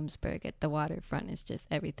Williamsburg at the waterfront. It's just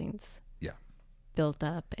everything's built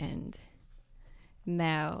up, and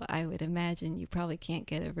now I would imagine you probably can't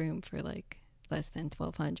get a room for like less than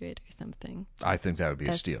 $1,200 or something. I think that would be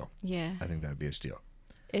a steal. Yeah. I think that would be a steal.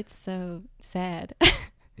 It's so sad.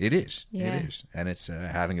 It is. Yeah. It is. And it's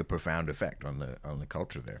having a profound effect on the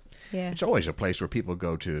culture there. Yeah. It's always a place where people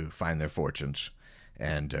go to find their fortunes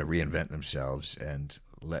and reinvent themselves and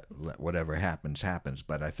let whatever happens.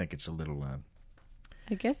 But I think it's a little...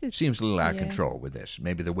 I guess it seems a little out of control with this.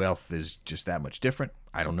 Maybe the wealth is just that much different.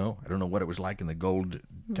 I don't know. I don't know what it was like in the gold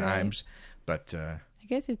times, but... I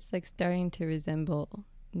guess it's like starting to resemble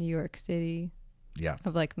New York City. Yeah.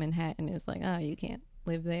 Of like Manhattan is like, oh, you can't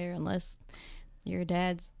live there unless your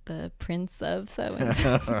dad's the prince of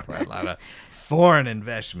so-and-so. A lot of foreign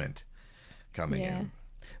investment coming in.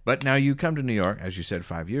 But now you come to New York, as you said,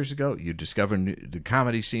 5 years ago. You discover the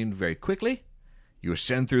comedy scene very quickly. You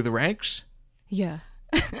ascend through the ranks. Yeah.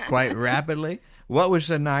 Quite rapidly. What was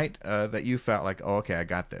the night that you felt like, oh, okay, I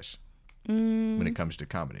got this when it comes to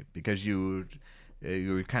comedy? Because you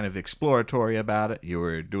were kind of exploratory about it. You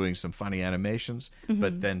were doing some funny animations,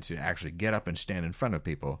 but then to actually get up and stand in front of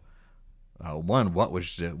people, one, what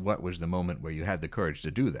was the moment where you had the courage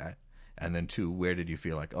to do that? And then two, where did you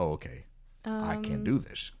feel like, oh, okay, I can do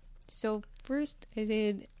this? So first I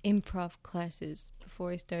did improv classes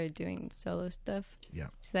before I started doing solo stuff. Yeah.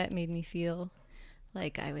 So that made me feel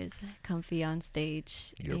like I was comfy on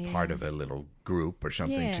stage. You're part of a little group or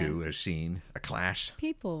something too, a scene, a class.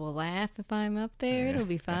 People will laugh if I'm up there. It'll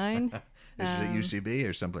be fine. Is it at UCB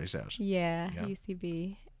or someplace else? Yeah,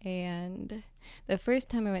 UCB. And the first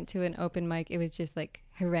time I went to an open mic, it was just like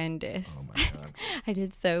horrendous. Oh my God. I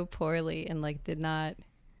did so poorly and like did not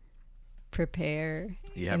prepare.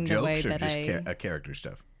 You have jokes or just character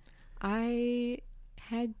stuff? I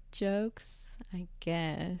had jokes, I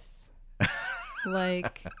guess.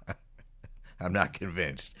 Like, I'm not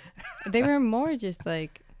convinced. They were more just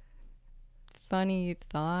like funny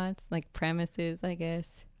thoughts, like premises, I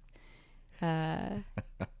guess.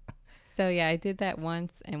 So yeah, I did that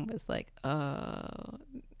once and was like, oh,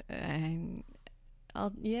 I'll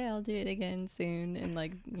do it again soon, and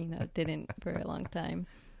like, you know, didn't for a long time.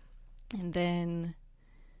 And then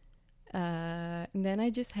I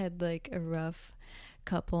just had like a rough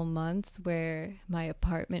couple months where my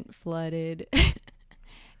apartment flooded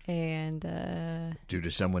and due to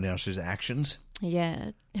someone else's actions.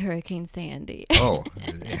 Hurricane Sandy. Oh.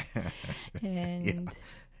 And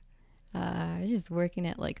I was just working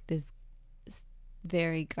at like this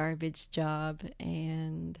very garbage job,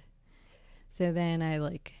 and so then I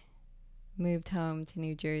like moved home to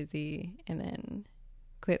New Jersey and then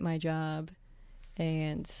quit my job,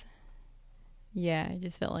 and I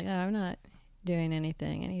just felt like, oh, I'm not doing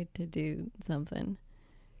anything. I need to do something.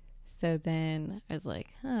 So then I was like,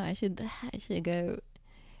 oh, I should go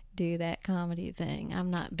do that comedy thing.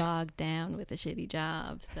 I'm not bogged down with a shitty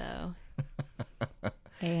job, so.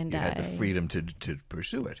 And you had the freedom to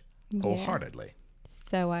pursue it wholeheartedly.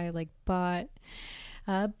 So I like bought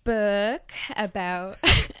a book about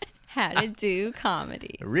how to do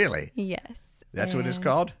comedy. Really? Yes. That's what it's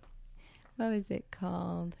called? What was it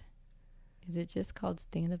called? Is it just called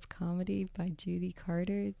Stand-Up Comedy by Judy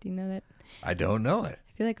Carter? Do you know that? I don't know it.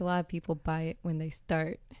 I feel like a lot of people buy it when they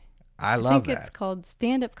start. I love that. I think it's called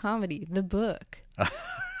Stand-Up Comedy, the book.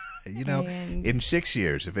 You know, in 6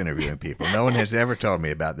 years of interviewing people, no one has ever told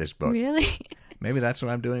me about this book. Really? Maybe that's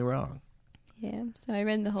what I'm doing wrong. Yeah, so I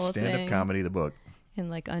read the whole thing. Stand-Up Comedy, the book. and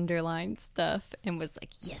like underlined stuff and was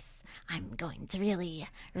like, yes, I'm going to really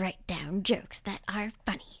write down jokes that are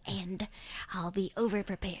funny and I'll be over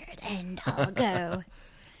prepared and I'll go.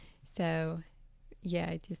 So yeah,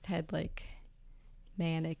 I just had like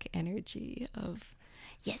manic energy of,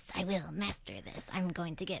 yes, I will master this. I'm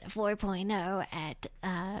going to get a 4.0 at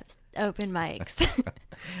open mics.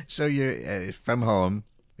 So you're from home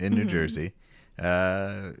in New Jersey.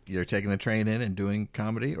 You're taking the train in and doing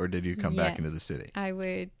comedy, or did you come back into the city? I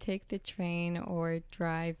would take the train or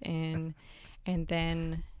drive in, and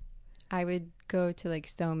then I would go to like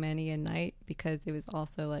so many a night because it was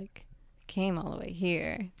also like came all the way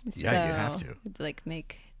here. Yeah, so you have to like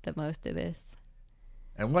make the most of this.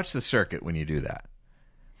 And what's the circuit when you do that?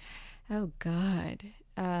 Oh God,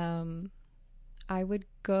 I would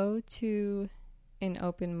go to an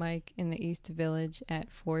open mic in the East Village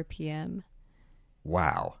at 4 p.m.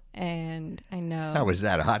 Wow. And I know. How was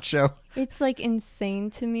that, a hot show? It's like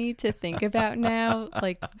insane to me to think about now.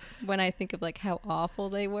 Like when I think of like how awful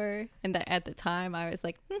they were. And that at the time I was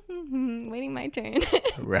like, waiting my turn.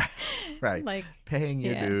 Right. Like paying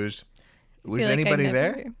your dues. Was anybody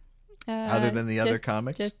there? Other than the other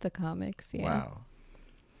comics? Just the comics, yeah. Wow.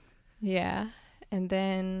 Yeah. And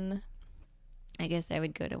then I guess I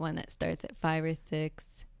would go to one that starts at 5 or 6.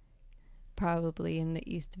 Probably in the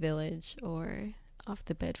East Village or off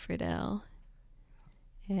the Bedford L.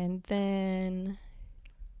 And then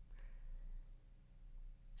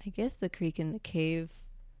I guess the Creek in the Cave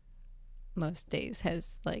most days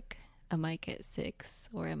has like a mic at 6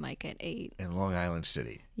 or a mic at 8. In Long Island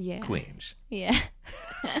City. Yeah. Queens. Yeah.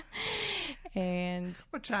 And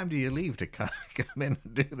what time do you leave to come in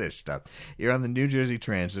and do this stuff? You're on the New Jersey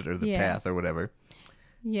Transit or the Path or whatever.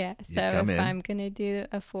 Yeah, so if I'm going to do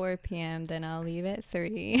a 4 p.m., then I'll leave at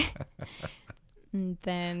 3. And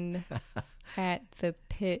then at the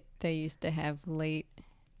Pit, they used to have late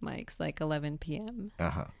mics, like 11 p.m.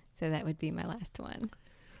 Uh-huh. So that would be my last one.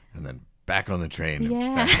 And then back on the train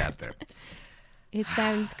and back out there. It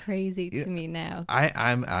sounds crazy to me now.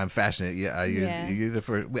 I'm fascinated. You're the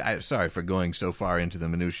first. Sorry for going so far into the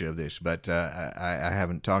minutia of this, but I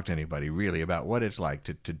haven't talked to anybody really about what it's like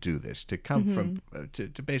to do this, to come from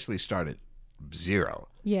to basically start at zero.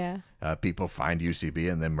 Yeah. People find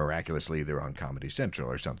UCB and then miraculously they're on Comedy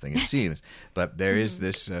Central or something. It seems, but there is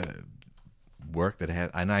this work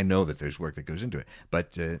that and I know that there's work that goes into it,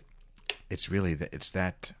 but it's really it's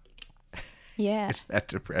that. Yeah. It's that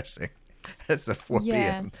depressing. It's a 4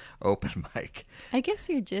 p.m. open mic. I guess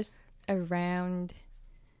you're just around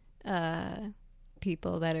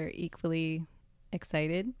people that are equally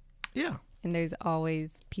excited. Yeah. And there's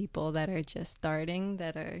always people that are just starting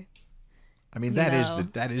that are. I mean, that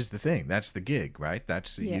is the thing. That's the gig, right?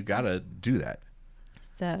 You got to do that.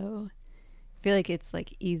 So I feel like it's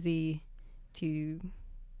like easy to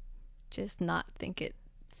just not think it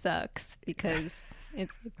sucks because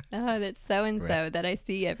it's that's so and so that I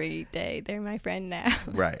see every day. They're my friend now.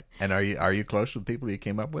 Right. And are you close with people you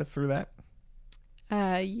came up with through that?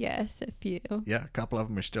 Yes, a few. Yeah, a couple of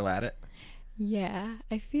them are still at it. Yeah,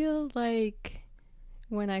 I feel like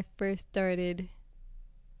when I first started,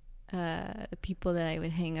 the people that I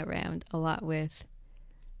would hang around a lot with,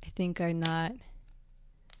 I think are not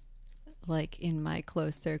like in my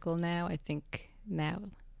close circle now. I think now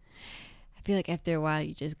I feel like after a while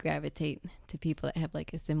you just gravitate to people that have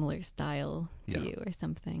like a similar style to you or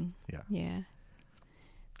something. Yeah. Yeah.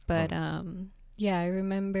 But I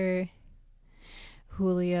remember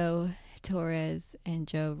Julio Torres and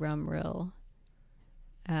Joe Rumrill.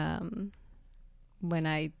 When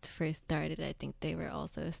I first started, I think they were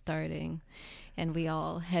also starting, and we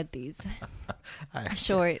all had these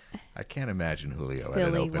short, I can't imagine Julio silly at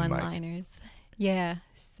an open one-liners. Mic. Yeah,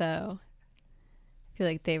 so I feel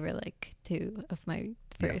like they were like two of my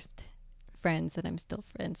first friends that I'm still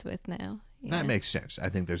friends with now. Yeah. That makes sense. I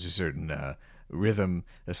think there's a certain rhythm,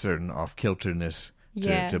 a certain off-kilterness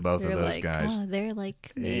to both of those guys. Oh, they're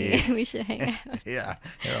like me. We should hang out. Yeah,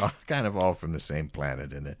 they're all from the same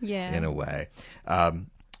planet in a way.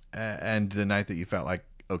 And the night that you felt like,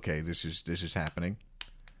 okay, this is happening.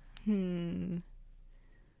 I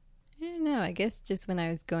don't know. I guess just when I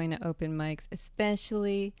was going to open mics,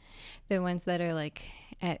 especially the ones that are like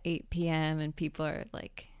at 8 p.m. and people are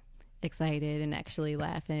like excited and actually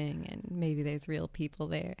laughing, and maybe there's real people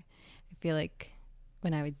there. I feel like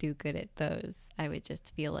when I would do good at those, I would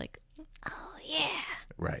just feel like, oh, yeah.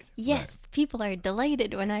 Right. Yes, right. People are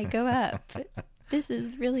delighted when I go up. This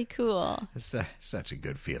is really cool. It's such a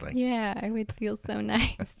good feeling. Yeah, I would feel so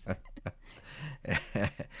nice.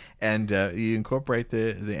 And you incorporate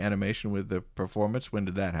the animation with the performance. When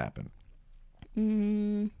did that happen?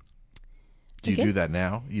 Do you do that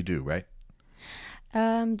now? You do, right?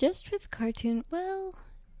 Just with cartoon. Well,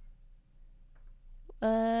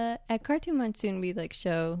 at Cartoon Monsoon, we like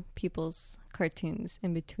show people's cartoons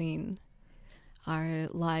in between our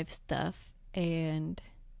live stuff, and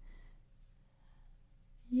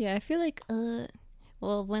yeah, I feel like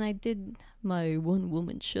well, when I did my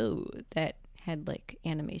one-woman show, that had like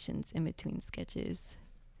animations in between sketches,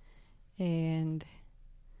 and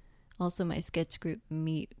also my sketch group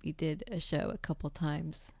Meet, we did a show a couple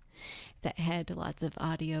times that had lots of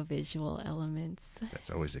audio-visual elements. That's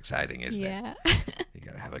always exciting, isn't it? Yeah. You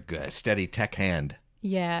got to have a steady tech hand.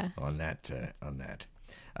 Yeah. On that.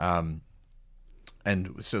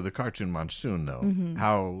 And so the Cartoon Monsoon, though,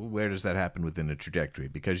 where does that happen within the trajectory?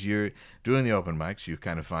 Because you're doing the open mics, you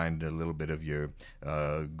kind of find a little bit of your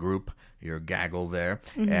group, your gaggle there,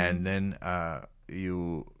 and then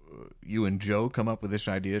you and Joe come up with this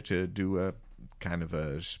idea to do a kind of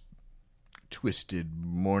a twisted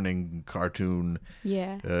morning cartoon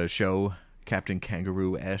show, Captain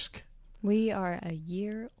Kangaroo-esque. We are a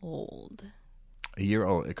year old. A year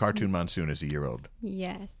old. A Cartoon Monsoon is a year old.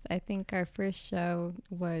 Yes. I think our first show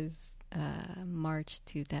was March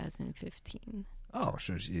 2015. Oh,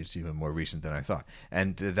 so it's even more recent than I thought.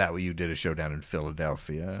 And that way you did a show down in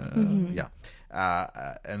Philadelphia. Yeah.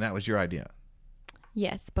 And that was your idea?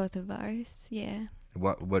 Yes, both of ours. Yeah.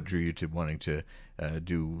 What drew you to wanting to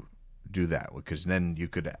do that? Because then you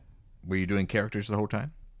could... Were you doing characters the whole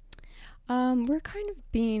time? We're kind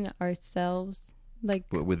of being ourselves. Like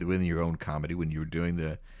within your own comedy, when you were doing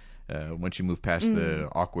the once you move past the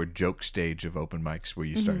awkward joke stage of open mics, were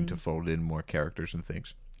you starting to fold in more characters and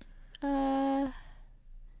things? I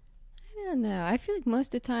don't know. I feel like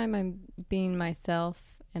most of the time I'm being myself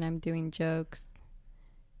and I'm doing jokes,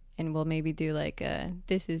 and we'll maybe do like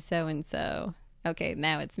this is so and so. Okay,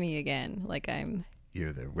 now it's me again. Like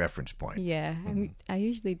you're the reference point. Yeah, I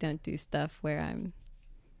usually don't do stuff where I'm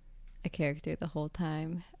a character the whole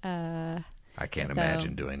time. I can't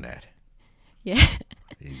imagine doing that. Yeah.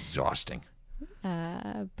 Exhausting.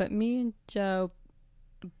 But me and Joe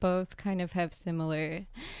both kind of have similar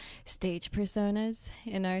stage personas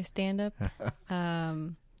in our stand-up.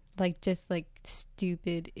 Like just like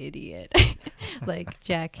stupid idiot. Like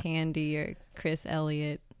Jack Handy or Chris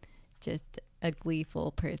Elliott. Just a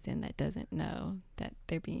gleeful person that doesn't know that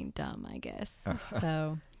they're being dumb, I guess.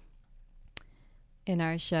 So in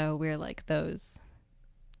our show, we're like those.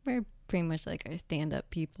 We're pretty much like our stand-up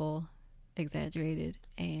people, exaggerated,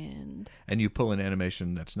 and you pull an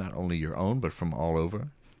animation that's not only your own but from all over.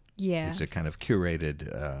 Yeah, it's a kind of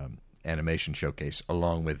curated animation showcase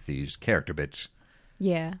along with these character bits.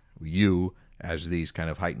 Yeah, you as these kind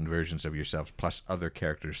of heightened versions of yourselves plus other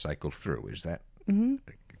characters cycle through. Is that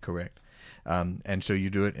correct? And so you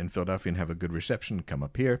do it in Philadelphia and have a good reception. Come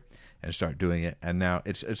up here and start doing it, and now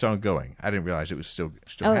it's ongoing. I didn't realize it was still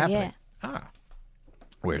happening. Yeah.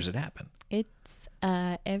 Where does it happen? It's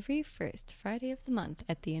every first Friday of the month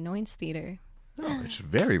at the Annoyance Theater. Oh, it's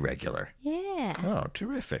very regular. Yeah. Oh,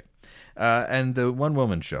 terrific. And the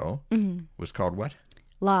one-woman show was called what?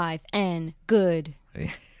 Live and Good.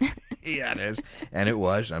 Yeah, it is. And it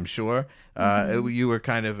was, I'm sure. You were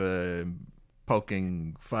kind of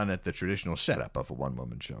poking fun at the traditional setup of a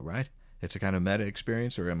one-woman show, right? It's a kind of meta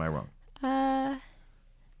experience, or am I wrong?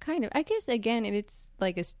 Kind of. I guess, again, it's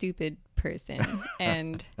like a stupid person.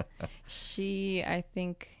 And she, I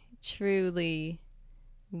think, truly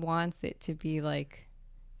wants it to be like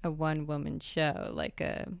a one-woman show, like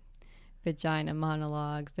a vagina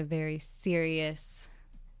monologues, a very serious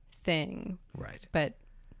thing. Right. But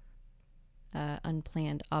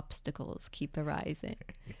unplanned obstacles keep arising.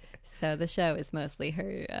 So the show is mostly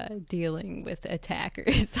her dealing with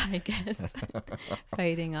attackers, I guess,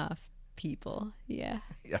 fighting off people. Yeah.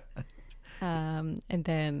 And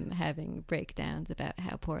then having breakdowns about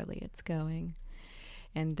how poorly it's going.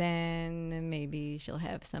 And then maybe she'll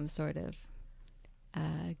have some sort of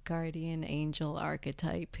guardian angel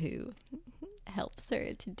archetype who helps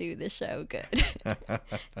her to do the show good. I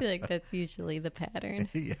feel like that's usually the pattern.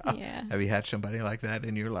 Yeah. Have you had somebody like that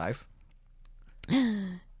in your life?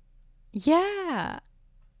 Yeah.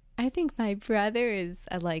 I think my brother is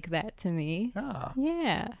like that to me. Oh.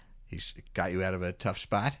 Yeah. He's got you out of a tough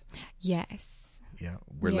spot? Yes. Yeah.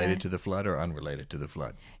 Related to the flood or unrelated to the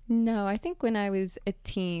flood? No, I think when I was a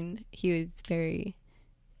teen, he was very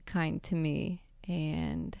kind to me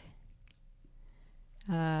and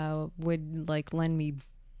would like lend me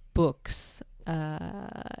books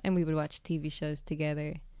and we would watch TV shows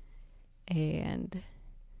together. And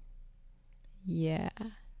yeah.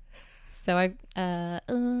 So I,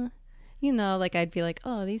 like I'd be like,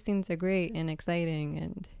 oh, these things are great and exciting.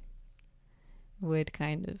 And would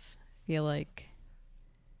kind of feel like,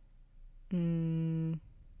 I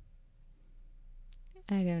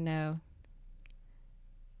don't know,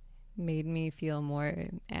 made me feel more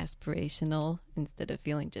aspirational instead of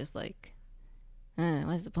feeling just like,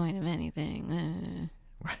 what's the point of anything?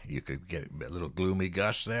 You could get a little gloomy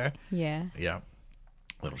Gus there. Yeah. Yeah.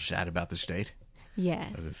 A little sad about the state.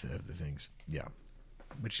 Yes. Of the things. Yeah.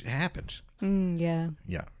 Which happens. Yeah.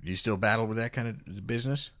 Yeah. Do you still battle with that kind of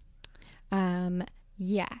business?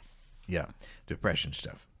 Yes. Yeah. Depression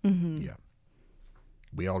stuff. Mm-hmm. Yeah.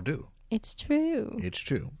 We all do. It's true. It's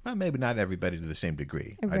true. Well, maybe not everybody to the same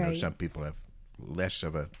degree. Right. I know some people have less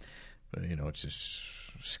of a, it's a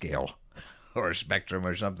scale or a spectrum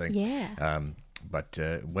or something. Yeah. But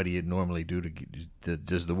what do you normally do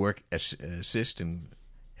does the work assist in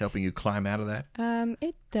helping you climb out of that?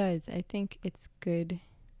 It does. I think it's good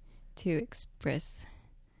to express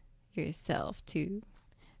yourself, to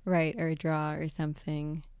write or draw or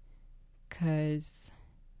something, because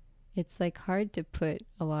it's like hard to put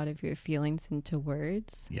a lot of your feelings into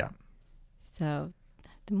words. Yeah. So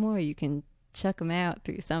the more you can chuck them out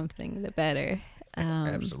through something, the better.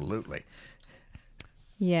 Absolutely.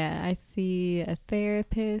 Yeah, I see a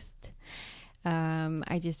therapist.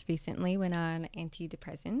 I just recently went on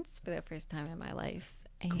antidepressants for the first time in my life.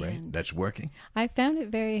 And great. That's working? I found it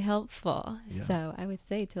very helpful. Yeah. So I would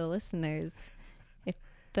say to the listeners, if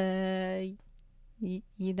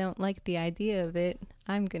you don't like the idea of it,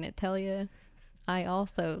 I'm going to tell you, I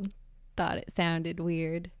also thought it sounded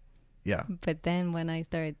weird. Yeah. But then when I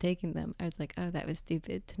started taking them, I was like, oh, that was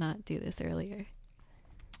stupid to not do this earlier.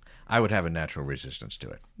 I would have a natural resistance to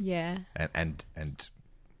it. Yeah. And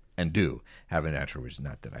do have a natural resistance,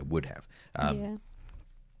 not that I would have. Yeah.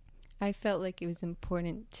 I felt like it was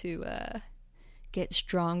important to get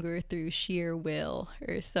stronger through sheer will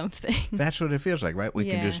or something. That's what it feels like, right? We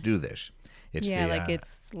can just do this. It's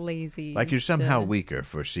it's lazy. Like you're somehow weaker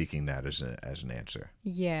for seeking that as an answer.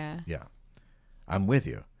 Yeah. Yeah. I'm with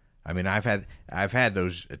you. I mean, I've had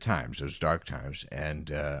those times, those dark times,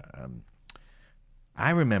 and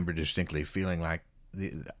I remember distinctly feeling like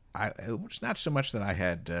it was not so much that I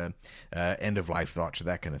had end of life thoughts or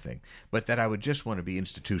that kind of thing, but that I would just want to be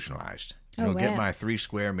institutionalized. Get my 3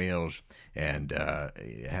 square meals and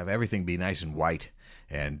have everything be nice and white,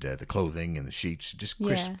 and the clothing and the sheets, just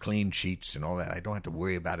crisp, clean sheets and all that. I don't have to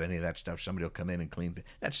worry about any of that stuff. Somebody will come in and clean.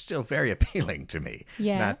 That's still very appealing to me.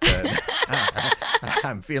 Yeah.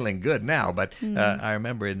 I'm feeling good now, but I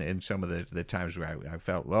remember in some of the times where I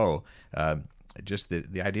felt low, just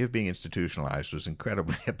the idea of being institutionalized was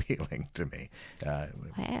incredibly appealing to me. Wow.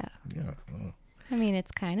 Yeah. I mean,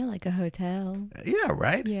 it's kind of like a hotel. Yeah,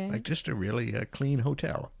 right? Yeah. Like just a really clean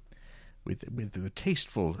hotel with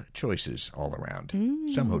tasteful choices all around.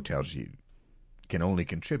 Some hotels you can only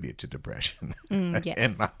contribute to depression, yes.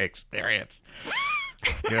 in my experience.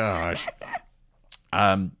 Gosh.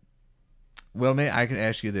 Well, I can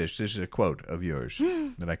ask you this. This is a quote of yours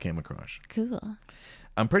that I came across. Cool.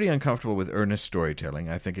 I'm pretty uncomfortable with earnest storytelling.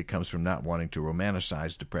 I think it comes from not wanting to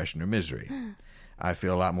romanticize depression or misery. I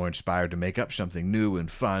feel a lot more inspired to make up something new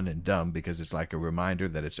and fun and dumb because it's like a reminder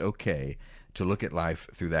that it's okay to look at life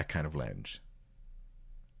through that kind of lens.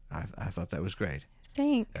 I thought that was great.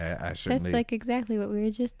 Thanks. I certainly, that's like exactly what we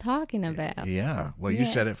were just talking about. Yeah. Well, you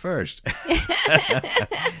said it first.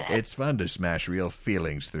 It's fun to smash real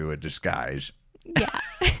feelings through a disguise. Yeah.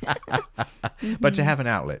 But to have an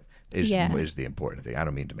outlet is the important thing. I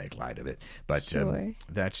don't mean to make light of it, but sure.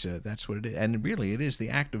 That's what it is. And really, it is the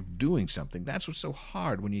act of doing something. That's what's so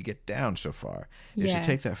hard when you get down so far. Is to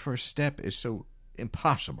take that first step is so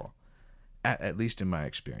impossible, at least in my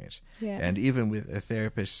experience. Yeah. And even with a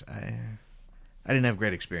therapist, I didn't have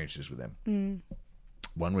great experiences with them.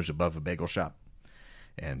 One was above a bagel shop,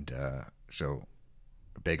 and so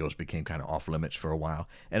bagels became kind of off limits for a while.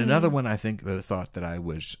 And another one, I think, thought that I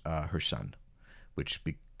was her son, which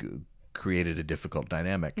created a difficult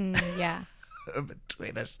dynamic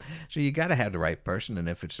between us. So you got to have the right person, and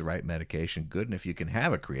if it's the right medication, good. And if you can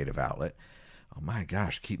have a creative outlet, oh my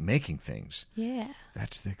gosh, keep making things. Yeah,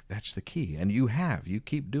 that's the key. And you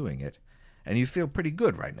keep doing it, and you feel pretty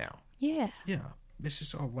good right now. Yeah, this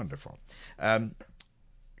is all wonderful.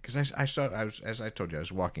 Because as I told you, I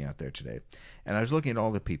was walking out there today, and I was looking at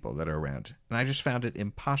all the people that are around, and I just found it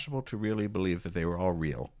impossible to really believe that they were all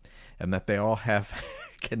real, and that they all have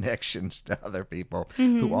connections to other people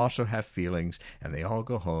who also have feelings, and they all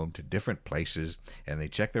go home to different places, and they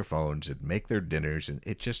check their phones and make their dinners, and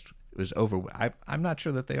it just was over. I'm not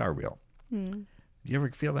sure that they are real. Do you ever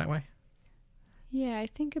feel that way? Yeah, I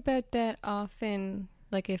think about that often,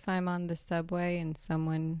 like if I'm on the subway and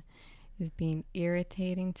someone is being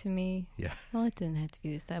irritating to me. Yeah. Well, it doesn't have to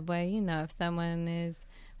be the subway. You know, if someone is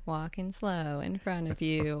walking slow in front of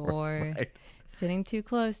you or Right. sitting too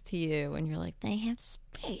close to you and you're like, they have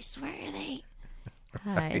space, where are they?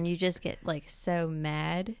 Right. And you just get like so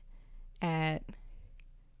mad at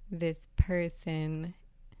this person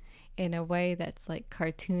in a way that's like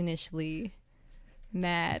cartoonishly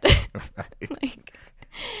mad.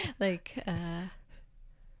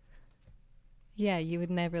 Yeah, you would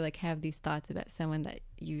never like have these thoughts about someone that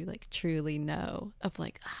you like truly know of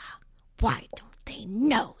like, why don't they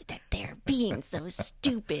know that they're being so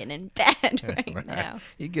stupid and bad right now?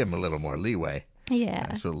 You give them a little more leeway. Yeah.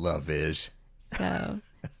 That's what love is. So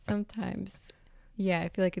sometimes, yeah, I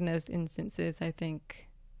feel like in those instances, I think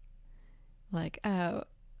like, oh,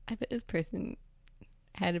 I bet this person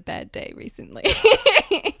had a bad day recently.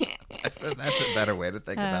 That's a better way to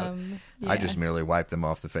think about it. Yeah. I just merely wipe them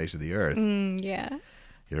off the face of the earth. Yeah.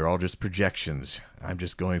 They're all just projections. I'm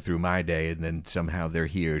just going through my day, and then somehow they're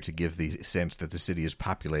here to give the sense that the city is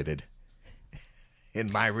populated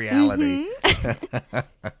in my reality. Mm-hmm.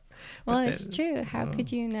 Well, it's true. How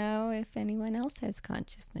could you know if anyone else has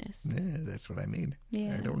consciousness? Yeah, that's what I mean.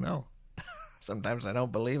 Yeah. I don't know. Sometimes I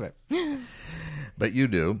don't believe it. But you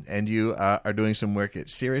do, and you are doing some work at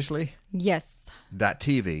Seriously? Yes.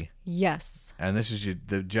 .tv. Yes. And this is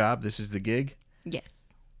the job? This is the gig? Yes.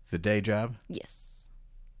 The day job? Yes.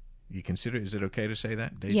 You consider, is it okay to say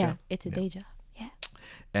that? Day Yeah, job? it's a day job. Yeah.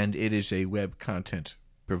 And it is a web content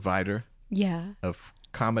provider of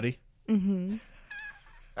comedy? Mm-hmm.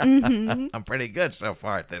 Mm-hmm. I'm pretty good so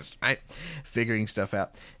far at this, right? Figuring stuff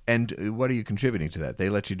out. And what are you contributing to that? They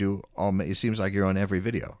let you do all, it seems like you're on every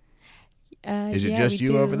video. Is it just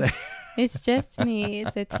you over there? It's just me.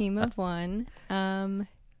 It's a team of one.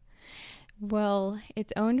 Well,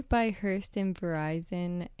 it's owned by Hearst and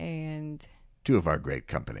Verizon, and two of our great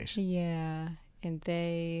companies. Yeah, and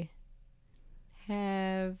they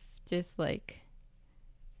have just like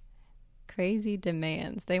crazy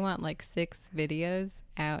demands. They want like 6 videos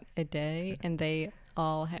out a day, and they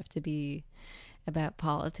all have to be about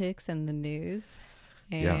politics and the news.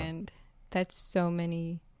 And that's so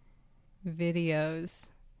many videos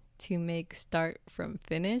to make start from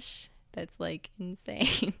finish. That's like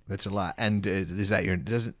insane. That's a lot. And is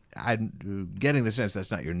that I'm getting the sense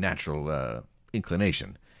that's not your natural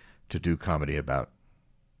inclination to do comedy about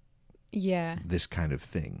this kind of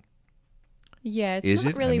thing. Yeah, it's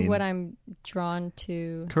not really what I'm drawn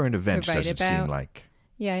to. Current events doesn't seem like.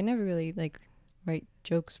 Yeah, I never really like write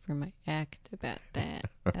jokes for my act about that.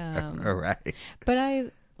 All right. But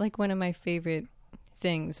I like one of my favorite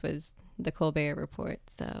things was the Colbert Report.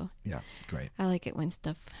 So yeah, great. I like it when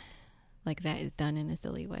stuff like that is done in a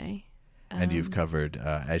silly way. And you've covered,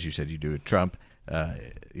 as you said, you do a Trump.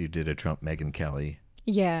 You did a Trump Megyn Kelly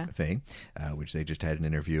thing, which they just had an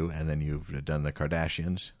interview, and then you've done the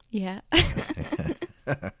Kardashians. Yeah.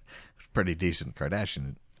 Pretty decent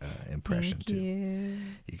Kardashian impression, Thank too.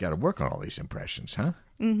 You got to work on all these impressions, huh?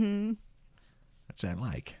 Mm-hmm. What's that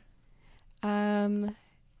like?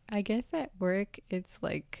 I guess at work, it's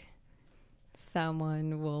like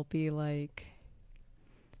someone will be like,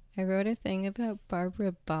 I wrote a thing about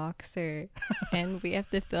Barbara Boxer, and we have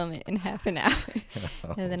to film it in half an hour.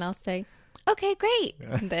 And then I'll say, okay, great.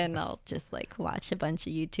 And then I'll just like watch a bunch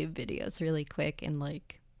of YouTube videos really quick and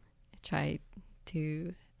like try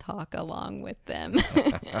to talk along with them.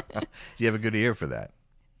 Do you have a good ear for that?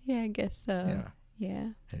 Yeah, I guess so. Yeah.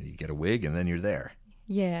 And you get a wig and then you're there.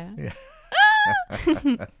 Yeah.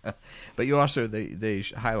 But you also, they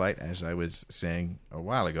highlight, as I was saying a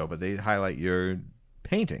while ago, but they highlight your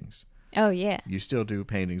paintings. Oh, yeah. You still do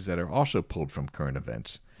paintings that are also pulled from current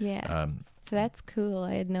events. Yeah. So that's cool.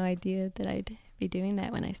 I had no idea that I'd be doing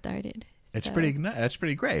that when I started. That's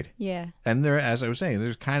pretty great. Yeah. And there, as I was saying,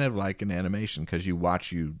 there's kind of like an animation because you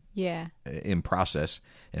watch you in process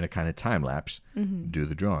in a kind of time lapse do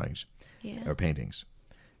the drawings or paintings,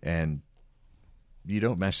 and you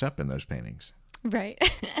don't mess up in those paintings. Right.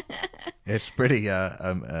 It's pretty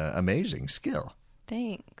amazing skill.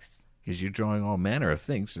 Thanks. Because you're drawing all manner of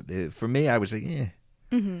things. For me, I was like,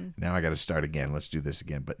 now I got to start again. Let's do this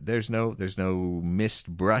again. But there's no missed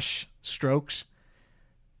brush strokes.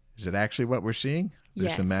 Is it actually what we're seeing?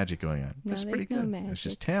 There's some magic going on. No, That's pretty good. No That's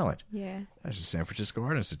just talent. Yeah. That's the San Francisco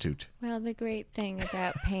Art Institute. Well, the great thing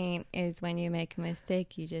about paint is when you make a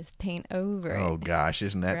mistake, you just paint over it. Oh, gosh,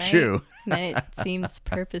 isn't that right? true? Then it seems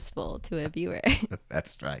purposeful to a viewer.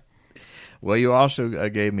 That's right. Well, you also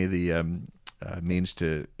gave me the means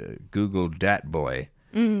to Google Dat Boy.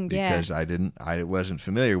 Because I wasn't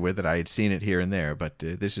familiar with it. I had seen it here and there, but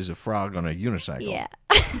this is a frog on a unicycle. Yeah.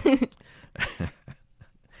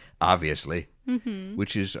 obviously,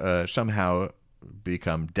 which is somehow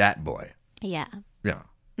become Dat Boy. Yeah. Yeah.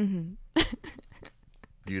 Mm-hmm.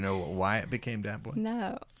 Do you know why it became Dat Boy?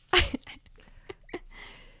 No.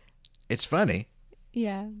 It's funny.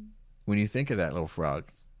 Yeah. When you think of that little frog,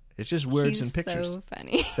 it's just words and pictures. He's so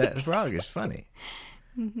funny. That frog is funny.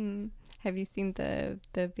 Mm-hmm. Have you seen the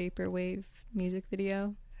Vaporwave music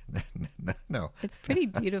video? No. It's pretty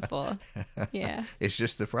beautiful. Yeah. It's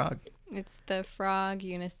just the frog. It's the frog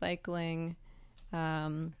unicycling,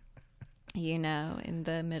 in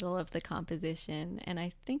the middle of the composition. And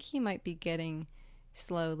I think he might be getting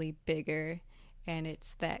slowly bigger. And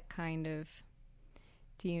it's that kind of,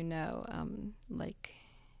 like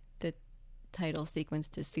the title sequence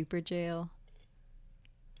to Super Jail?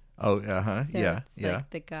 Oh, uh-huh. So yeah, it's yeah.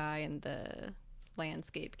 like the guy and the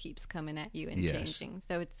landscape keeps coming at you and Yes. changing.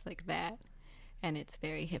 So it's like that. And it's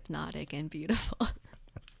very hypnotic and beautiful.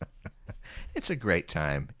 It's a great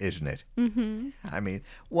time, isn't it? Mm-hmm. I mean,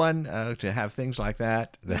 to have things like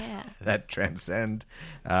that that transcend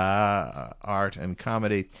art and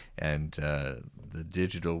comedy and the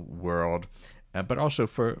digital world, but also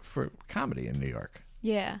for comedy in New York.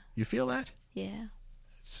 Yeah. You feel that? Yeah.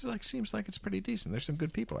 It's seems like it's pretty decent. There's some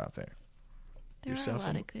good people out there. There are a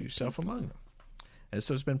lot of good yourself people. among them. And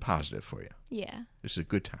so it's been positive for you. Yeah. This is a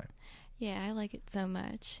good time. Yeah, I like it so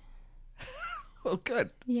much. Well, good.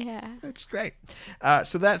 Yeah. That's great.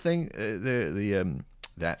 So that thing,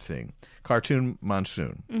 that thing, Cartoon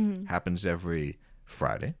Monsoon, happens every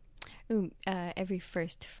Friday. Ooh, every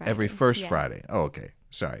first Friday. Every first Friday. Oh, okay.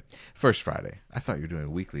 Sorry. First Friday. I thought you were doing a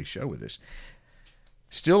weekly show with this.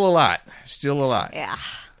 Still a lot. Yeah.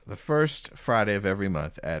 The first Friday of every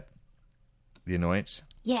month at the Annoyance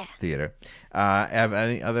Theater. Have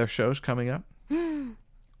any other shows coming up?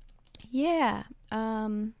 Yeah.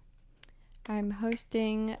 I'm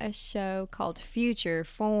hosting a show called Future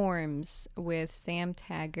Forms with Sam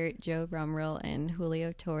Taggart, Joe Rumrell, and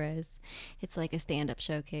Julio Torres. It's like a stand-up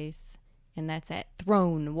showcase, and that's at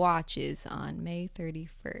Throne Watches on May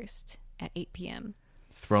 31st at 8 p.m.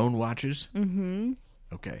 Throne Watches? Mm-hmm.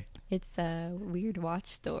 Okay. It's a weird watch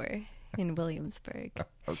store in Williamsburg.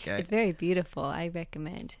 Okay. It's very beautiful. I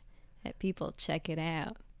recommend that people check it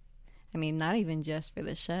out. I mean, not even just for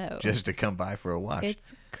the show. Just to come by for a watch.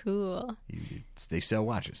 It's cool. They sell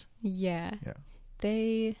watches. Yeah.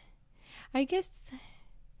 Yeah. I guess,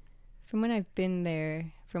 from when I've been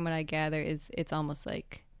there, from what I gather, it's almost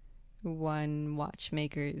like one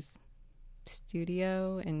watchmaker's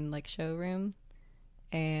studio and like showroom.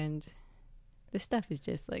 And the stuff is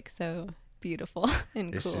just like so beautiful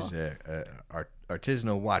and this cool. This is a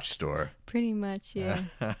artisanal watch store. Pretty much, yeah.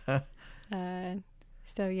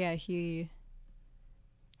 So yeah, he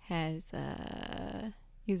has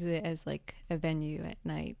used it as like a venue at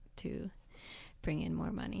night to bring in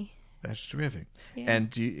more money. That's terrific. Yeah.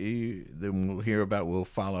 And then we'll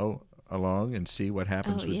follow along and see what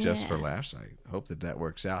happens with Just for Laughs. I hope that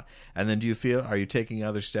works out. And then are you taking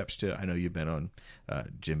other steps I know you've been on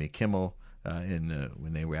Jimmy Kimmel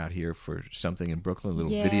when they were out here for something in Brooklyn,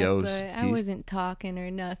 little videos. But I wasn't talking or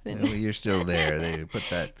nothing. Well, you're still there. They put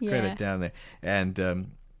that credit down there. And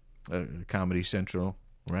Comedy Central,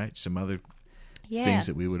 right? Some other things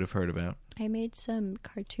that we would have heard about. I made some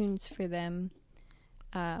cartoons for them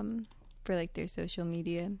for like their social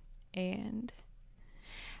media, and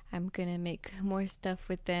I'm going to make more stuff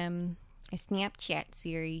with them. A Snapchat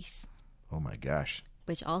series. Oh my gosh.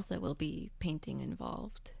 Which also will be painting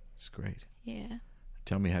involved. That's great. Yeah.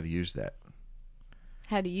 Tell me how to use that.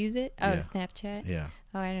 How to use it? Oh, Snapchat? Yeah.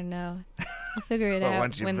 Oh, I don't know. I'll figure it out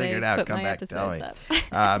once you when figure they it out, put come my back, tell episodes me.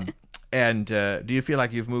 up. And do you feel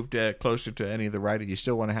like you've moved closer to any of the writing? You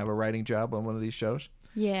still want to have a writing job on one of these shows?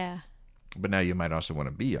 Yeah. But now you might also want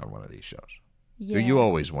to be on one of these shows. Yeah. Or you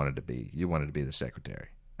always wanted to be. You wanted to be the secretary.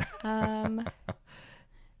 I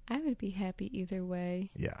would be happy either way.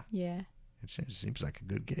 Yeah. Yeah. It seems like a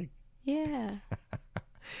good gig. Yeah.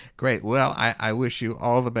 Great. Well, I wish you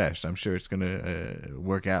all the best. I'm sure it's going to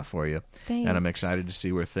work out for you. Thanks. And I'm excited to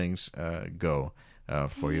see where things go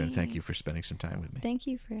for you. And thank you for spending some time with me. Thank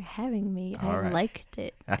you for having me. All right. Liked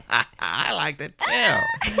it. I liked it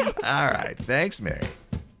too. All right. Thanks, Mary.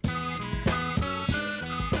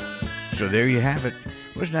 So there you have it.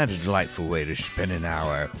 Wasn't that a delightful way to spend an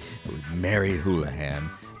hour with Mary Houlihan?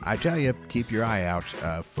 I tell you, keep your eye out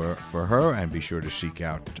for her, and be sure to seek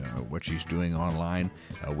out what she's doing online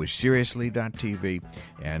with Seriously.tv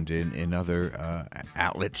and in other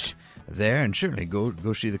outlets there. And certainly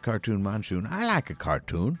go see the Cartoon Monsoon. I like a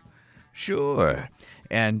cartoon. Sure.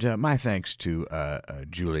 And my thanks to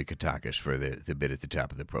Julie Katakis for the bit at the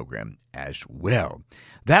top of the program as well.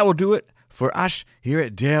 That will do it for us here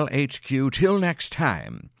at Dale HQ, till next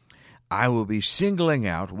time, I will be singling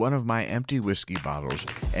out one of my empty whiskey bottles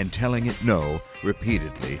and telling it no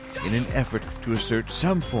repeatedly in an effort to assert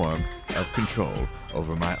some form of control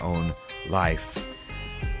over my own life.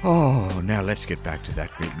 Oh, now let's get back to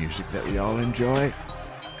that great music that we all enjoy.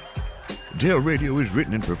 Dale Radio is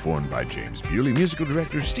written and performed by James Bewley, musical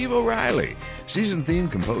director Steve O'Reilly, season theme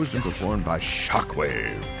composed and performed by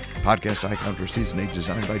Shockwave, podcast icon for season 8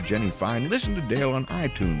 designed by Jenny Fine. Listen to Dale on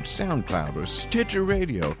iTunes, SoundCloud, or Stitcher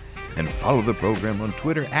Radio, and follow the program on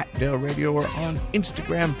Twitter at Dale Radio or on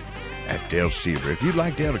Instagram at Dale Seaver. If you'd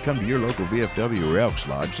like Dale to come to your local VFW or Elks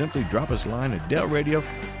Lodge, simply drop us a line at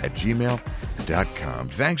daleradio@gmail.com.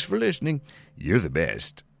 Thanks for listening. You're the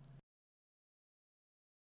best.